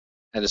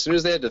 And as soon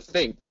as they had to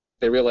think,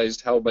 they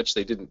realized how much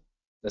they didn't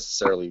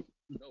necessarily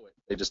know it.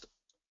 They just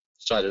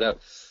shot it out.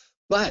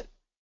 But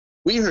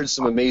we heard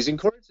some amazing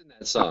chords in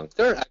that song.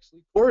 There are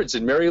actually chords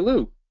in Mary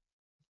Lou.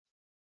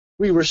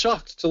 We were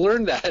shocked to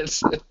learn that.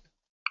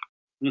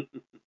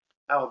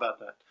 How about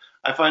that?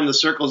 I find the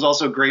circle is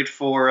also great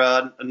for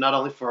not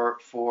only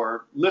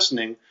for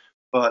listening,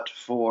 but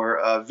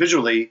for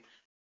visually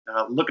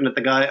looking at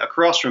the guy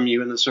across from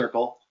you in the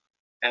circle.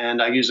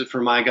 And I use it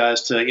for my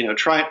guys to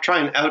try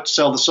and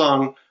outsell the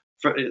song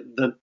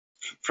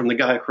from the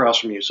guy across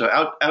from you. So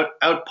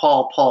out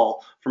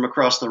Paul from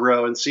across the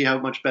row, and see how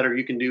much better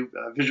you can do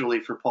visually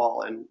for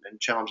Paul, and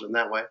challenge them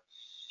that way.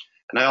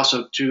 And I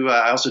also do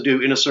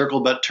in a circle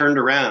but turned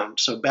around,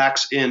 so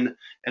backs in,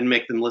 and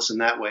make them listen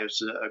that way.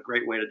 It's a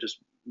great way to just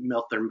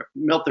melt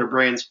their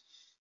brains.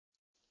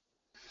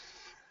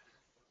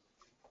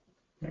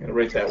 I'm gonna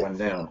write that one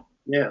down.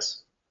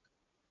 Yes.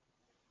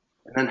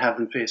 And then have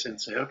them face in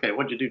and say, okay,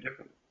 what'd you do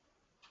differently?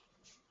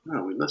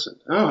 Oh, we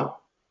listened. Oh.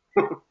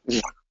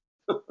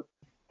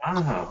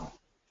 Oh.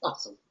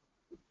 Awesome.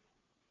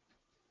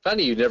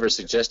 Funny you never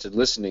suggested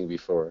listening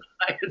before.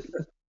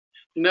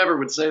 You never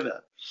would say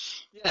that.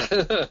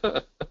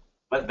 Yeah.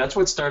 But that's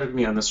what started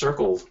me on the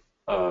circle,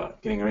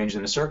 getting arranged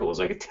in a circle, is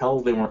I could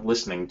tell they weren't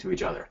listening to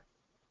each other.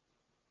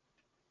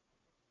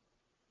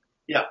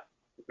 Yeah,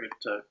 great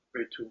tool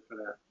for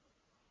that.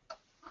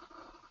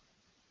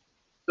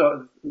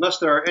 So unless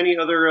there are any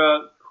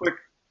other quick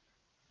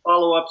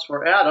follow-ups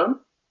for Adam,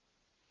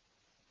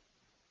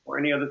 or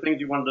any other things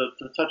you wanted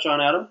to touch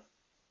on, Adam?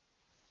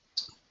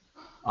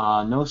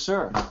 No,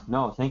 sir.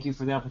 No, thank you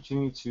for the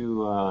opportunity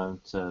to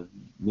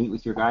meet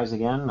with your guys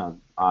again.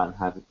 I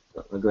have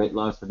a great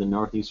love for the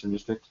Northeastern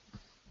District,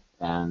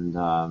 and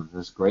it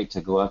was great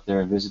to go up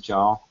there and visit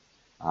y'all,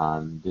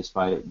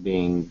 despite it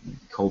being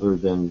colder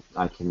than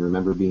I can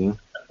remember being.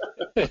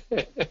 I'll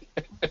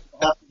have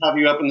to have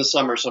you up in the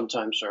summer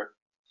sometime, sir.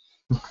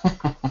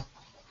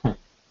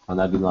 Oh,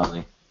 that'd be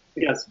lovely.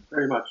 Yes,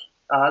 very much.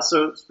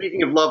 So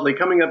speaking of lovely,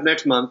 coming up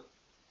next month,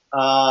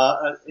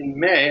 in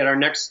May, at our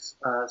next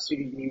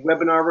CDD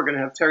webinar, we're going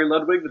to have Terry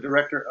Ludwig, the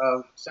director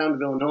of Sound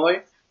of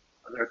Illinois,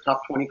 their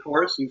top 20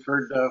 chorus. You've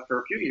heard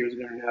for a few years at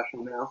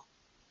International now.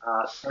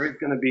 Terry's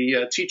going to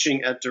be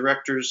teaching at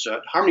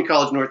Harmony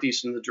College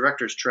Northeast in the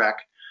director's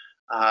track.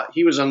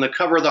 He was on the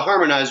cover of the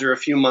Harmonizer a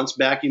few months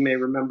back, you may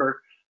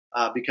remember,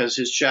 because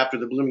his chapter,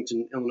 the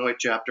Bloomington, Illinois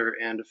chapter,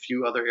 and a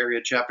few other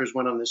area chapters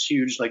went on this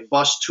huge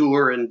bus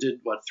tour and did,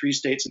 3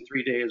 states in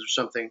 3 days or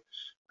something.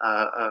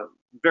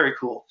 Very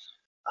cool.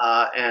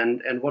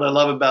 And what I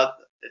love about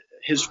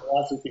his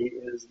philosophy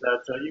is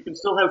that you can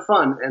still have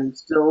fun and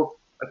still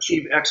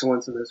achieve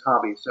excellence in this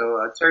hobby.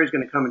 So Terry's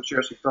going to come and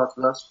share some thoughts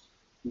with us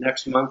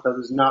next month. That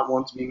is not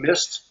one to be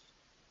missed.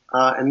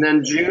 And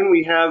then June,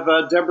 we have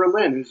Deborah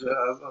Lynn, who's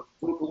a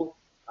vocal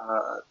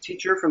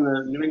teacher from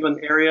the New England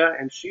area,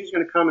 and she's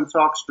going to come and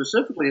talk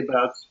specifically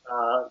about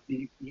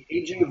the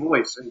aging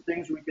voice and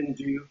things we can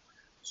do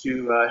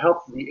to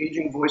help the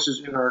aging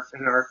voices in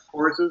our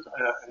choruses.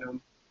 I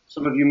know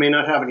Some of you may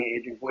not have any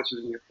aging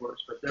voices in your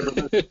course, but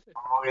Deborah does.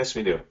 Oh, yes,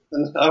 we do.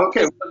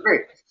 Okay, well,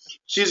 great.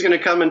 She's going to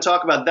come and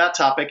talk about that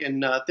topic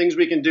and things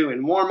we can do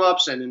in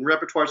warm-ups and in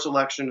repertoire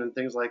selection and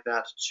things like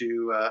that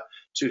to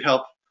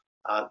help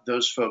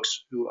those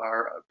folks who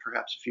are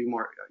perhaps a few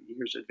more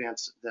years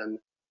advanced than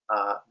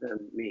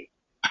me.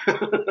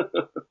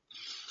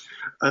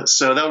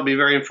 So that would be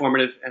very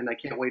informative, and I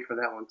can't wait for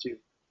that one too.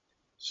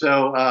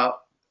 So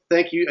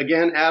thank you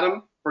again,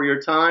 Adam, for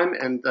your time,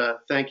 and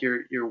thank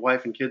your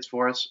wife and kids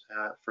for us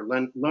for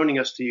loaning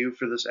us to you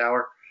for this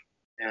hour.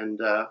 And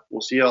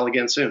we'll see you all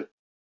again soon.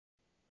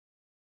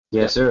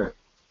 Yes, sir.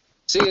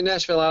 See you in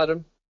Nashville,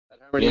 Adam.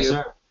 Yes,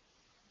 sir.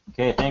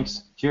 Okay,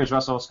 thanks. Cheers,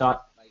 Russell,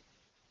 Scott.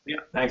 Yeah.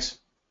 Thanks.